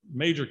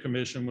major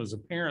commission, was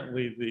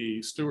apparently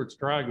the Stewart's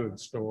Dry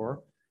Goods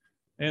store.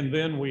 And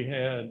then we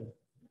had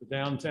the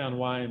Downtown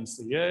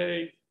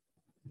YMCA,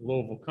 the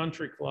Louisville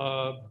Country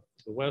Club,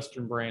 the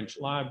Western Branch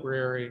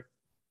Library,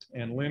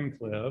 and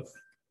Lincliff,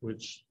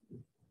 which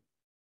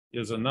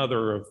is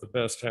another of the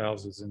best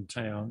houses in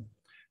town.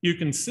 You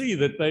can see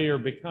that they are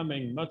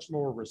becoming much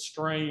more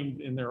restrained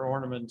in their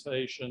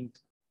ornamentation.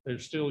 They're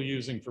still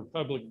using for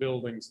public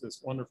buildings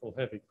this wonderful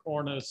heavy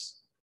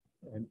cornice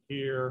and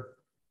here,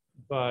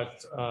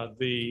 but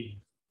the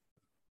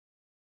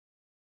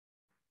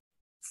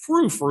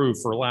frou-frou,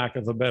 for lack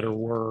of a better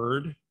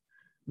word,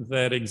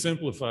 that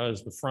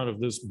exemplifies the front of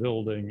this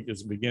building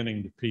is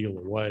beginning to peel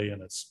away,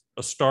 and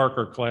a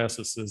starker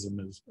classicism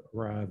is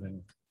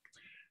arriving.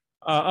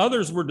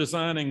 Others were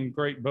designing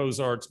great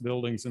Beaux-Arts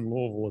buildings in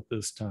Louisville at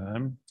this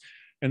time,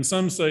 and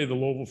some say the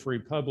Louisville Free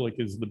Public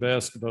is the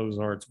best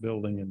Beaux-Arts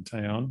building in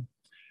town.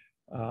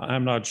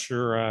 I'm not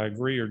sure I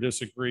agree or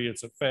disagree.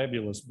 It's a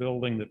fabulous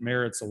building that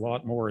merits a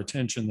lot more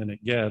attention than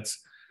it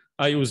gets.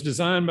 It was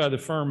designed by the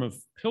firm of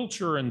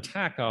Pilcher and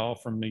Tackall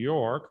from New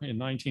York in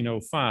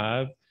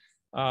 1905.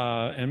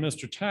 And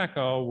Mr.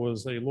 Tackall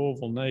was a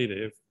Louisville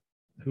native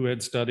who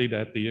had studied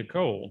at the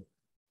École.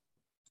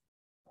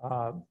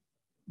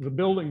 The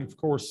building, of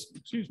course,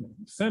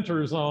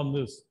 centers on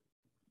this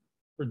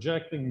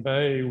projecting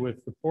bay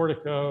with the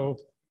portico,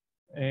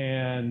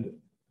 and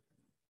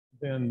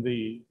then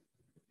the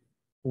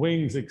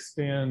wings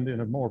extend in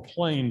a more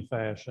plain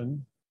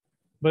fashion.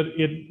 But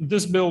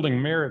this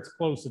building merits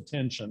close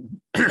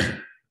attention.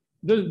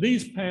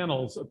 These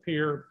panels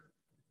appear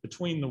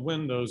between the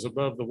windows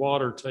above the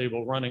water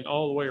table, running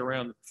all the way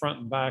around the front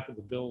and back of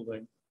the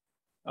building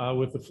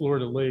with the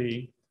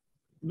fleur-de-lis.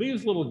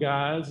 These little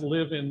guys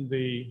live in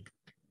the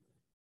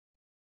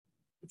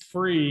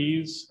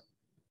frieze.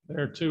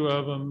 There are 2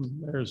 of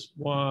them. There's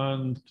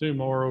 1, 2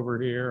 more over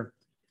here,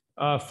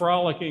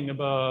 frolicking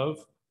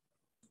above.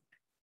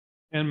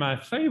 And my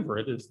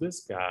favorite is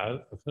this guy,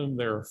 of whom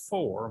there are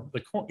 4.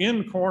 The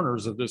end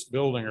corners of this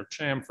building are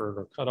chamfered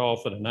or cut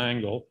off at an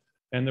angle,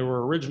 and there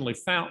were originally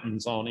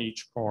fountains on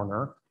each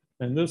corner.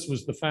 And this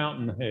was the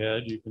fountain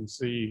head. You can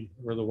see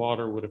where the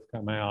water would have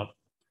come out.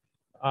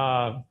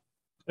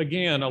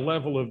 Again, a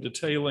level of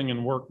detailing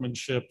and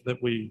workmanship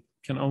that we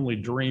can only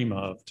dream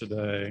of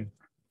today.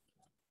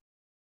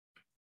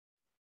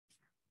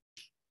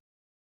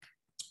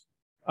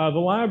 The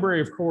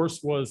library, of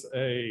course, was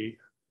a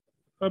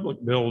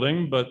public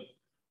building, but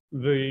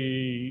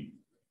the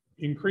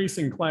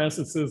increasing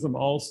classicism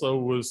also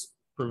was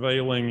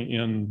prevailing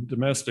in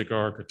domestic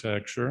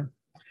architecture.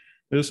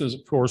 This is,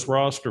 of course,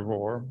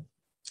 Rostrevor,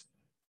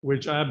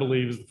 which I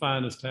believe is the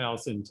finest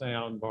house in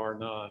town, bar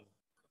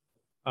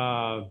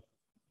none.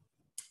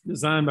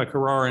 Designed by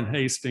Carrara and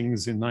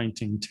Hastings in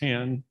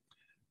 1910.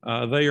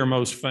 They are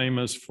most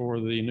famous for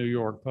the New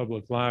York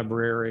Public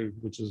Library,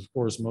 which is, of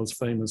course, most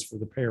famous for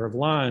the pair of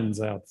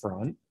lions out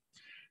front.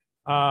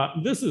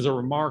 This is a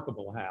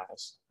remarkable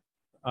house.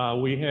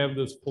 We have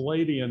this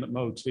Palladian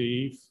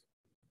motif,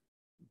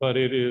 but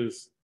it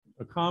is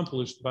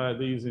accomplished by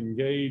these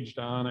engaged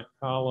Ionic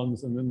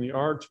columns, and then the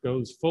arch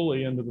goes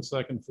fully into the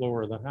second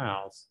floor of the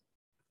house.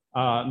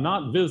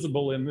 Not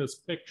visible in this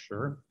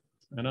picture,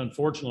 and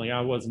unfortunately I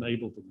wasn't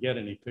able to get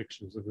any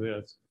pictures of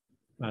this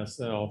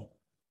myself,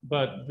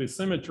 but the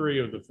symmetry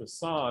of the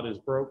facade is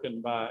broken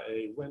by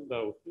a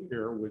window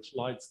here which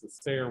lights the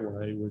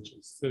stairway, which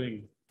is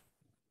sitting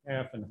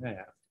half and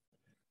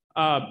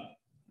half.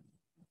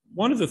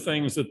 One of the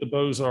things that the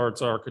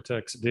Beaux-Arts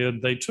architects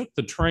did, they took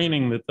the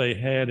training that they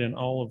had in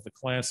all of the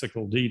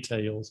classical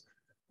details,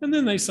 and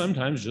then they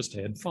sometimes just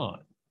had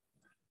fun.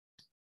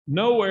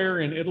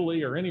 Nowhere in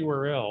Italy or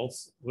anywhere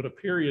else would a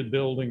period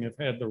building have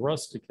had the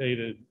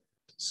rusticated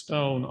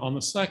stone on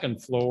the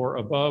second floor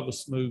above a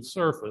smooth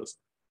surface.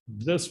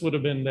 This would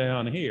have been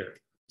down here.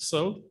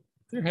 So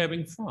they're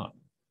having fun.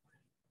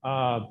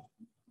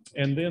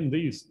 And then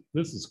this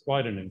is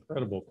quite an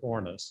incredible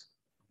cornice.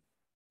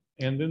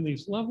 And then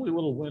these lovely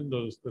little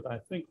windows that I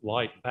think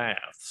light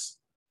baths.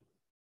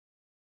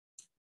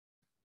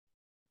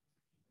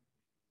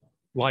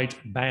 Light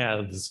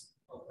baths.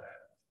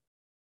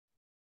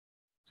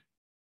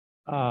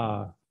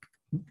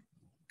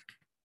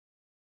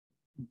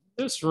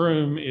 This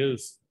room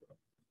is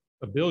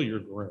a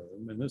billiard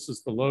room, and this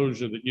is the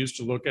loggia that used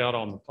to look out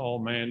on the tall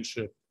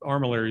manship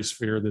armillary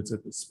sphere that's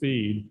at the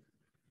Speed.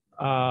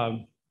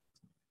 And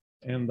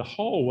the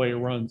hallway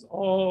runs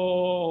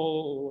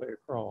all the way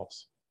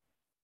across.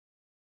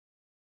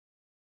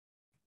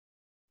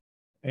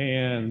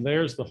 And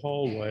there's the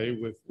hallway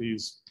with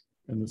these,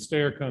 and the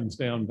stair comes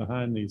down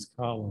behind these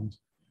columns.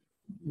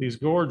 These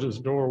gorgeous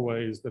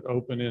doorways that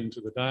open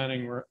into the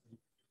dining room,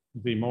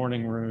 the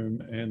morning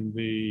room, and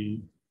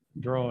the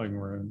drawing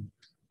room.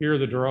 Here,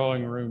 the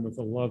drawing room with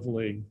a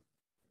lovely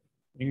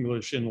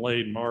English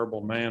inlaid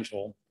marble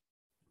mantel.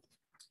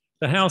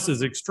 The house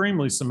is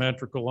extremely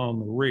symmetrical on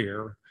the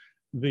rear.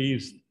 The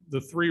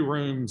three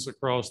rooms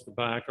across the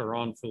back are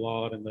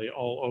enfilade, and they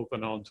all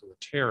open onto a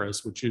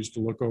terrace, which used to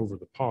look over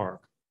the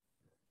park.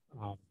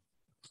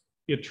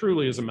 It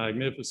truly is a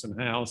magnificent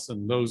house,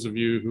 and those of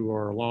you who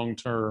are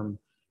long-term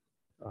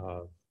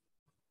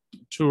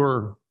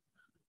tour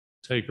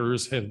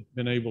takers have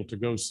been able to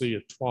go see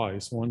it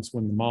twice, once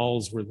when the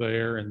malls were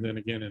there, and then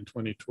again in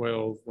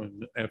 2012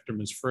 after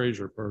Ms.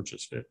 Fraser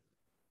purchased it.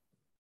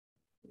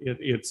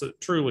 It's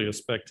truly a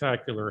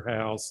spectacular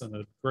house and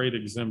a great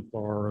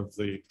exemplar of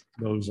the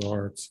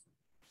Beaux-Arts.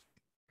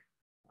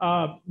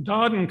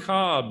 Dodd and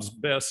Cobb's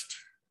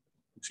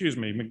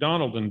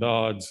McDonald and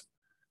Dodd's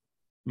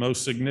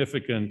most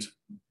significant,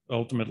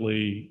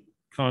 ultimately,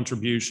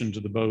 contribution to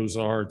the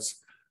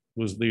Beaux-Arts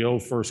was the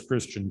Old First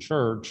Christian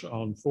Church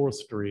on 4th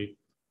Street.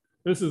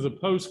 This is a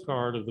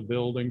postcard of the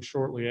building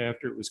shortly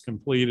after it was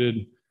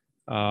completed,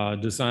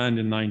 designed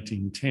in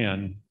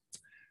 1910.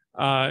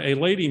 A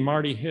lady,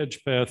 Marty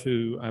Hedgepeth,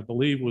 who I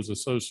believe was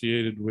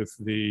associated with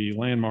the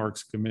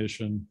Landmarks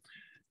Commission,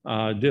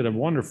 did a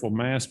wonderful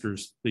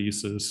master's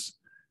thesis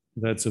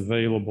that's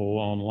available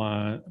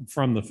online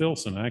from the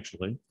Filson,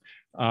 actually,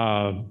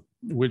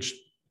 which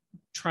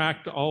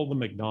tracked all the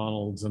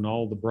McDonald's and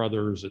all the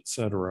brothers, et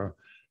cetera.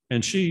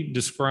 And she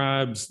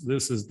describes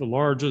this as the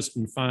largest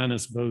and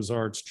finest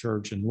Beaux-Arts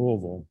church in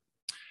Louisville.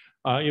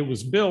 It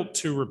was built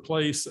to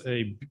replace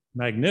a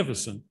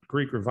magnificent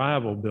Greek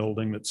Revival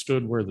building that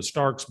stood where the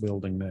Starks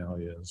building now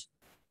is.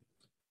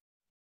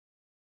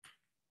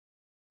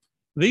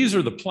 These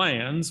are the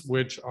plans,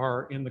 which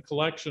are in the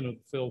collection of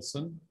the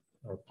Filson,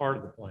 or part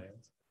of the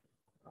plans,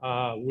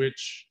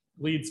 which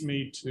leads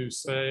me to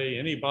say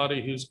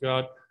anybody who's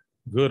got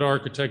good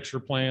architecture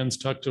plans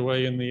tucked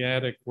away in the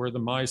attic where the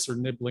mice are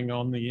nibbling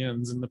on the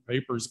ends and the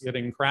paper's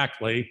getting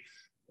crackly,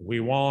 we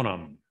want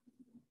them.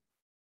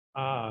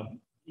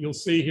 You'll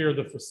see here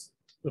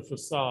the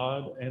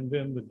facade and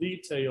then the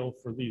detail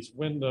for these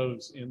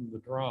windows in the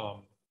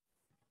drum.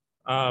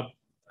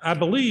 I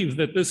believe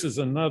that this is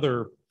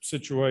another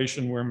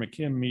situation where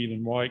McKim, Mead,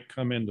 and White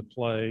come into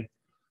play.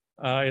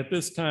 At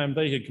this time,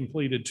 they had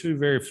completed two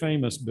very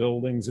famous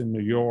buildings in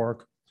New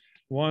York.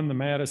 One, the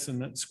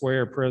Madison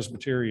Square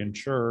Presbyterian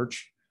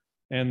Church,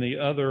 and the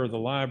other, the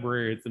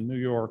library at the New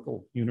York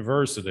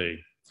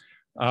University.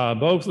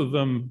 Both of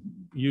them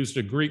used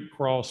a Greek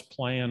cross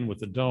plan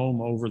with a dome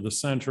over the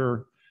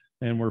center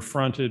and were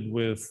fronted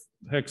with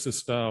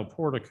hexastyle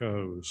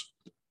porticos.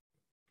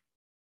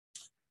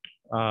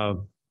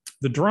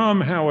 The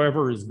drum,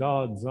 however, is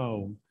Dodd's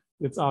own.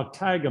 It's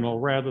octagonal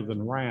rather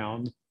than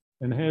round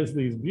and has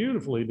these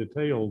beautifully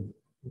detailed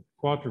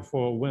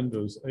quatrefoil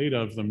windows, 8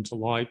 of them, to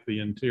light the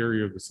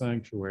interior of the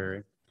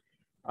sanctuary.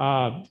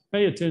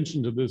 Pay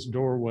attention to this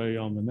doorway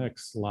on the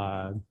next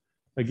slide.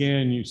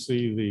 Again, you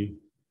see the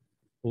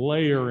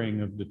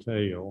layering of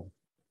detail.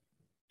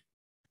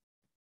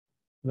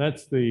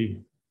 That's the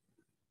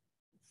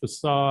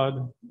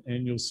facade,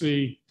 and you'll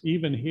see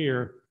even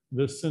here,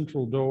 this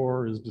central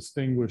door is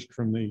distinguished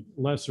from the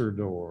lesser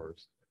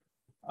doors.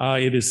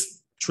 It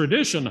is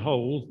tradition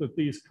holds that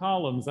these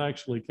columns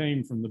actually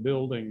came from the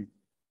building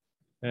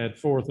at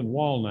 4th and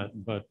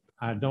Walnut, but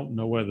I don't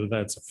know whether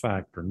that's a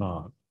fact or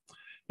not.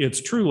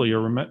 It's truly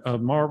a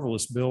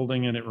marvelous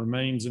building, and it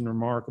remains in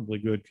remarkably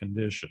good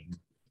condition.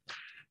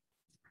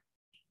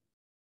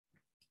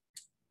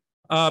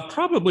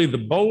 Probably the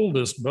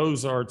boldest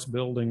Beaux-Arts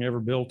building ever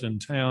built in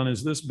town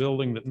is this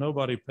building that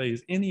nobody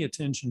pays any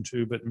attention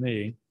to but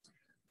me.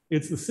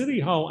 It's the City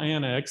Hall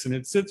Annex, and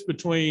it sits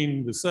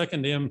between the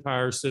Second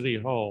Empire City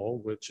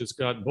Hall, which has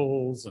got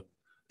bulls and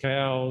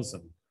cows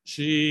and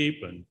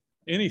sheep and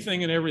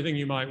anything and everything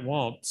you might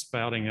want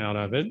spouting out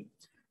of it.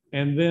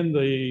 And then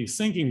the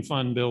sinking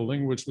fund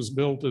building, which was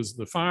built as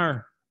the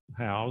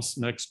firehouse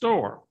next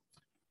door.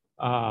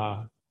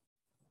 And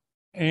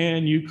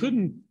you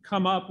couldn't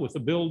come up with a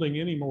building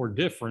any more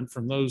different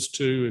from those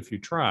two if you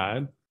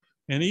tried.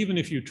 And even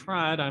if you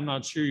tried, I'm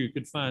not sure you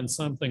could find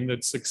something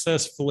that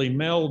successfully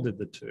melded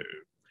the two.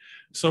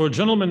 So a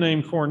gentleman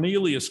named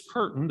Cornelius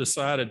Curtin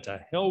decided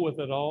to hell with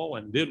it all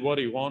and did what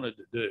he wanted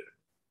to do.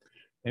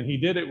 And he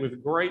did it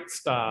with great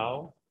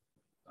style.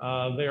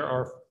 There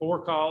are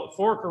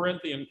four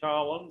Corinthian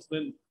columns,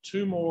 then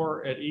 2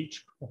 more at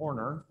each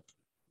corner,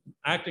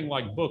 acting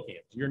like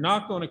bookends. You're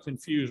not going to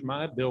confuse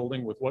my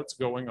building with what's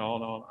going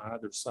on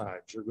either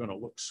side. You're going to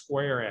look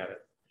square at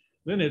it.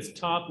 Then it's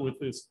topped with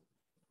this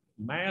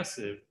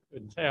massive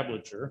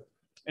entablature.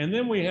 And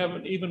then we have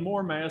an even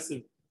more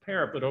massive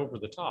parapet over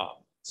the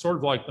top, sort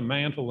of like the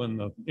mantle in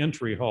the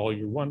entry hall.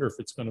 You wonder if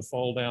it's going to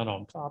fall down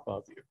on top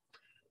of you.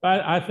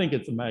 I think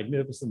it's a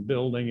magnificent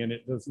building, and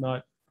it does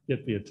not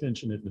get the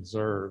attention it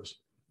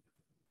deserves.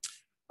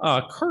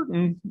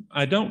 Curtin,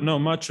 I don't know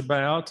much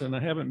about, and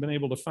I haven't been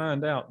able to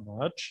find out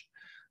much,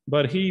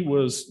 but he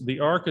was the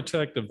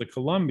architect of the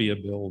Columbia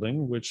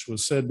building, which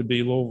was said to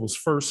be Louisville's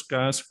first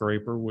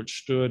skyscraper,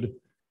 which stood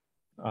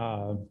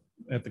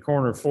at the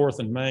corner of 4th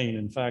and Main.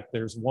 In fact,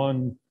 there's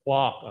one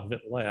block of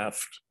it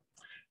left.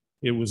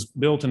 It was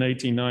built in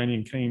 1890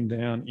 and came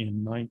down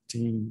in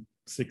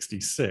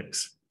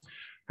 1966.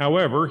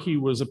 However, he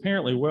was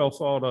apparently well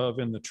thought of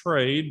in the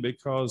trade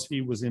because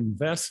he was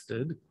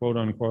invested, quote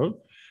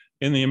unquote,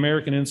 in the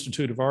American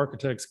Institute of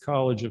Architects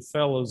College of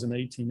Fellows in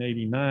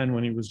 1889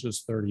 when he was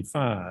just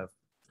 35.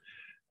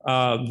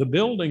 The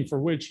building for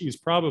which he's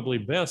probably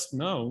best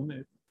known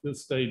at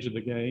this stage of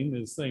the game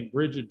is St.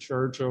 Bridget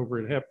Church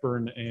over at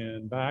Hepburn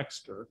and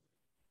Baxter,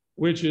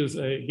 which is,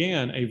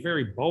 again, a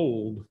very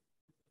bold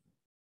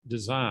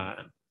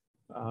design.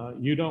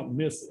 You don't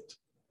miss it.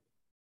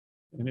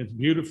 And it's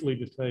beautifully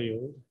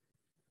detailed.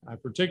 I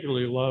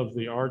particularly love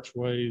the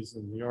archways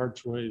and the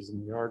archways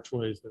and the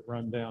archways that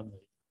run down the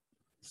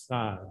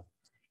side.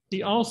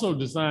 He also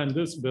designed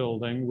this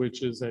building,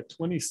 which is at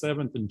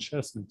 27th and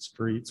Chestnut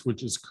Streets,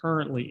 which is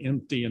currently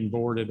empty and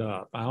boarded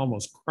up. I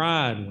almost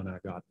cried when I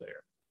got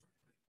there.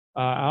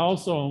 I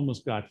also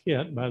almost got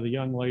hit by the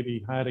young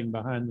lady hiding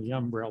behind the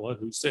umbrella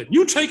who said,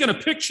 "You taking a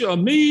picture of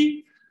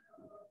me?"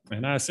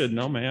 And I said,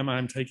 "No, ma'am,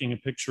 I'm taking a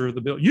picture of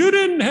the building." "You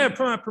didn't have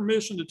my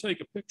permission to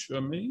take a picture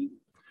of me."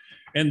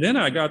 And then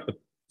I got the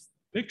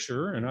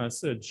picture and I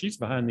said, "She's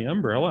behind the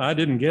umbrella. I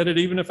didn't get it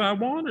even if I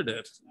wanted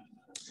it."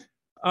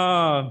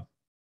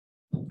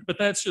 But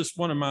that's just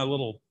one of my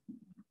little,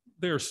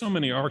 there are so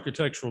many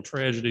architectural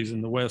tragedies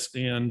in the West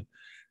End,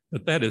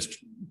 but that is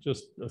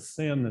just a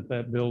sin that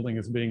that building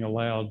is being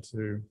allowed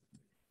to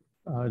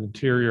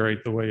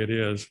deteriorate the way it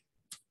is.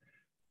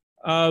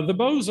 The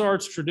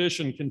Beaux-Arts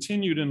tradition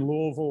continued in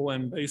Louisville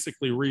and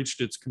basically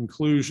reached its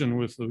conclusion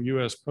with the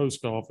U.S.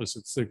 Post Office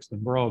at 6th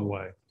and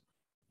Broadway.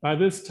 By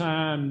this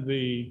time,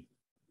 I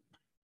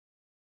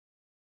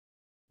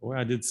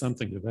did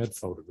something to that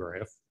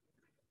photograph.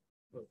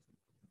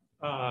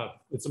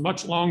 It's a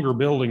much longer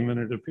building than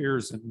it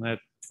appears in that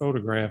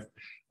photograph.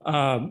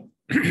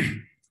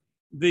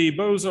 The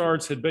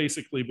Beaux-Arts had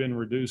basically been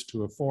reduced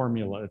to a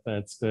formula at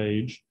that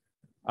stage.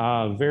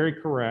 Very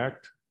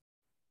correct.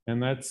 And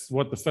that's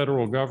what the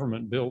federal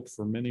government built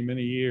for many,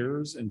 many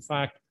years. In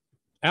fact,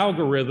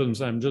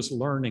 algorithms I'm just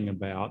learning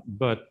about,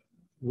 but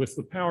with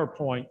the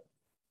PowerPoint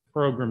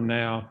program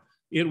now,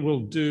 it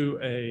will do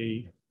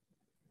a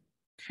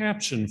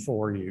caption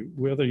for you,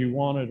 whether you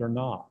want it or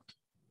not.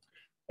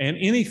 And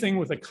anything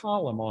with a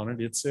column on it,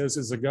 it says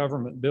is a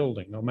government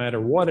building, no matter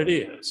what it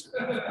is.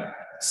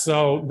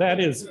 So that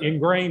is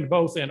ingrained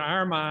both in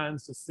our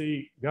minds to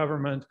see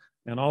government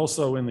and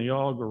also in the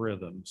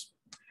algorithms.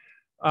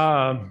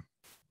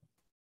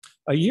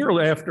 A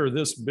year after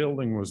this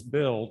building was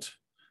built,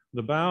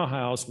 the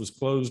Bauhaus was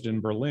closed in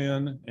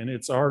Berlin and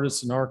its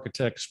artists and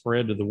architects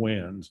spread to the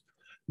winds.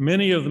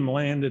 Many of them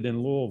landed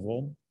in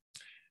Louisville,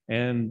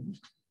 and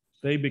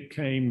they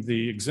became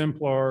the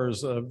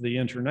exemplars of the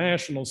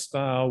international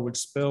style, which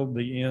spelled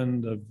the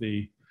end of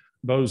the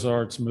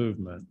Beaux-Arts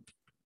movement.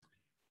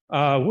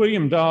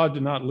 William Dodd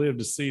did not live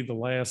to see the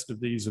last of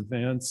these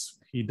events.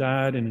 He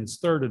died in his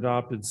third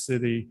adopted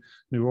city,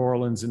 New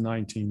Orleans, in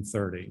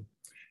 1930.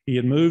 He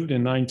had moved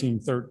in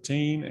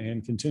 1913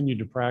 and continued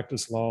to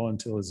practice law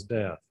until his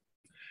death.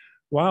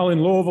 While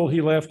in Louisville, he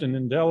left an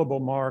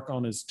indelible mark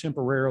on his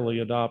temporarily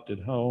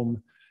adopted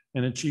home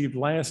and achieved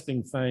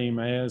lasting fame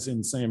as,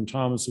 in Sam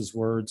Thomas's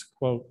words,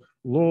 quote,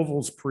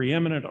 Louisville's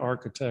preeminent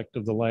architect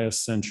of the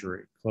last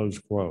century, close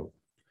quote.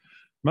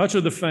 Much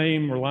of the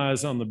fame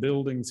relies on the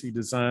buildings he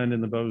designed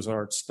in the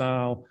Beaux-Arts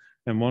style,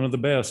 and one of the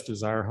best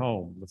is our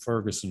home, the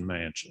Ferguson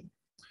Mansion.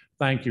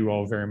 Thank you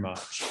all very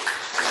much.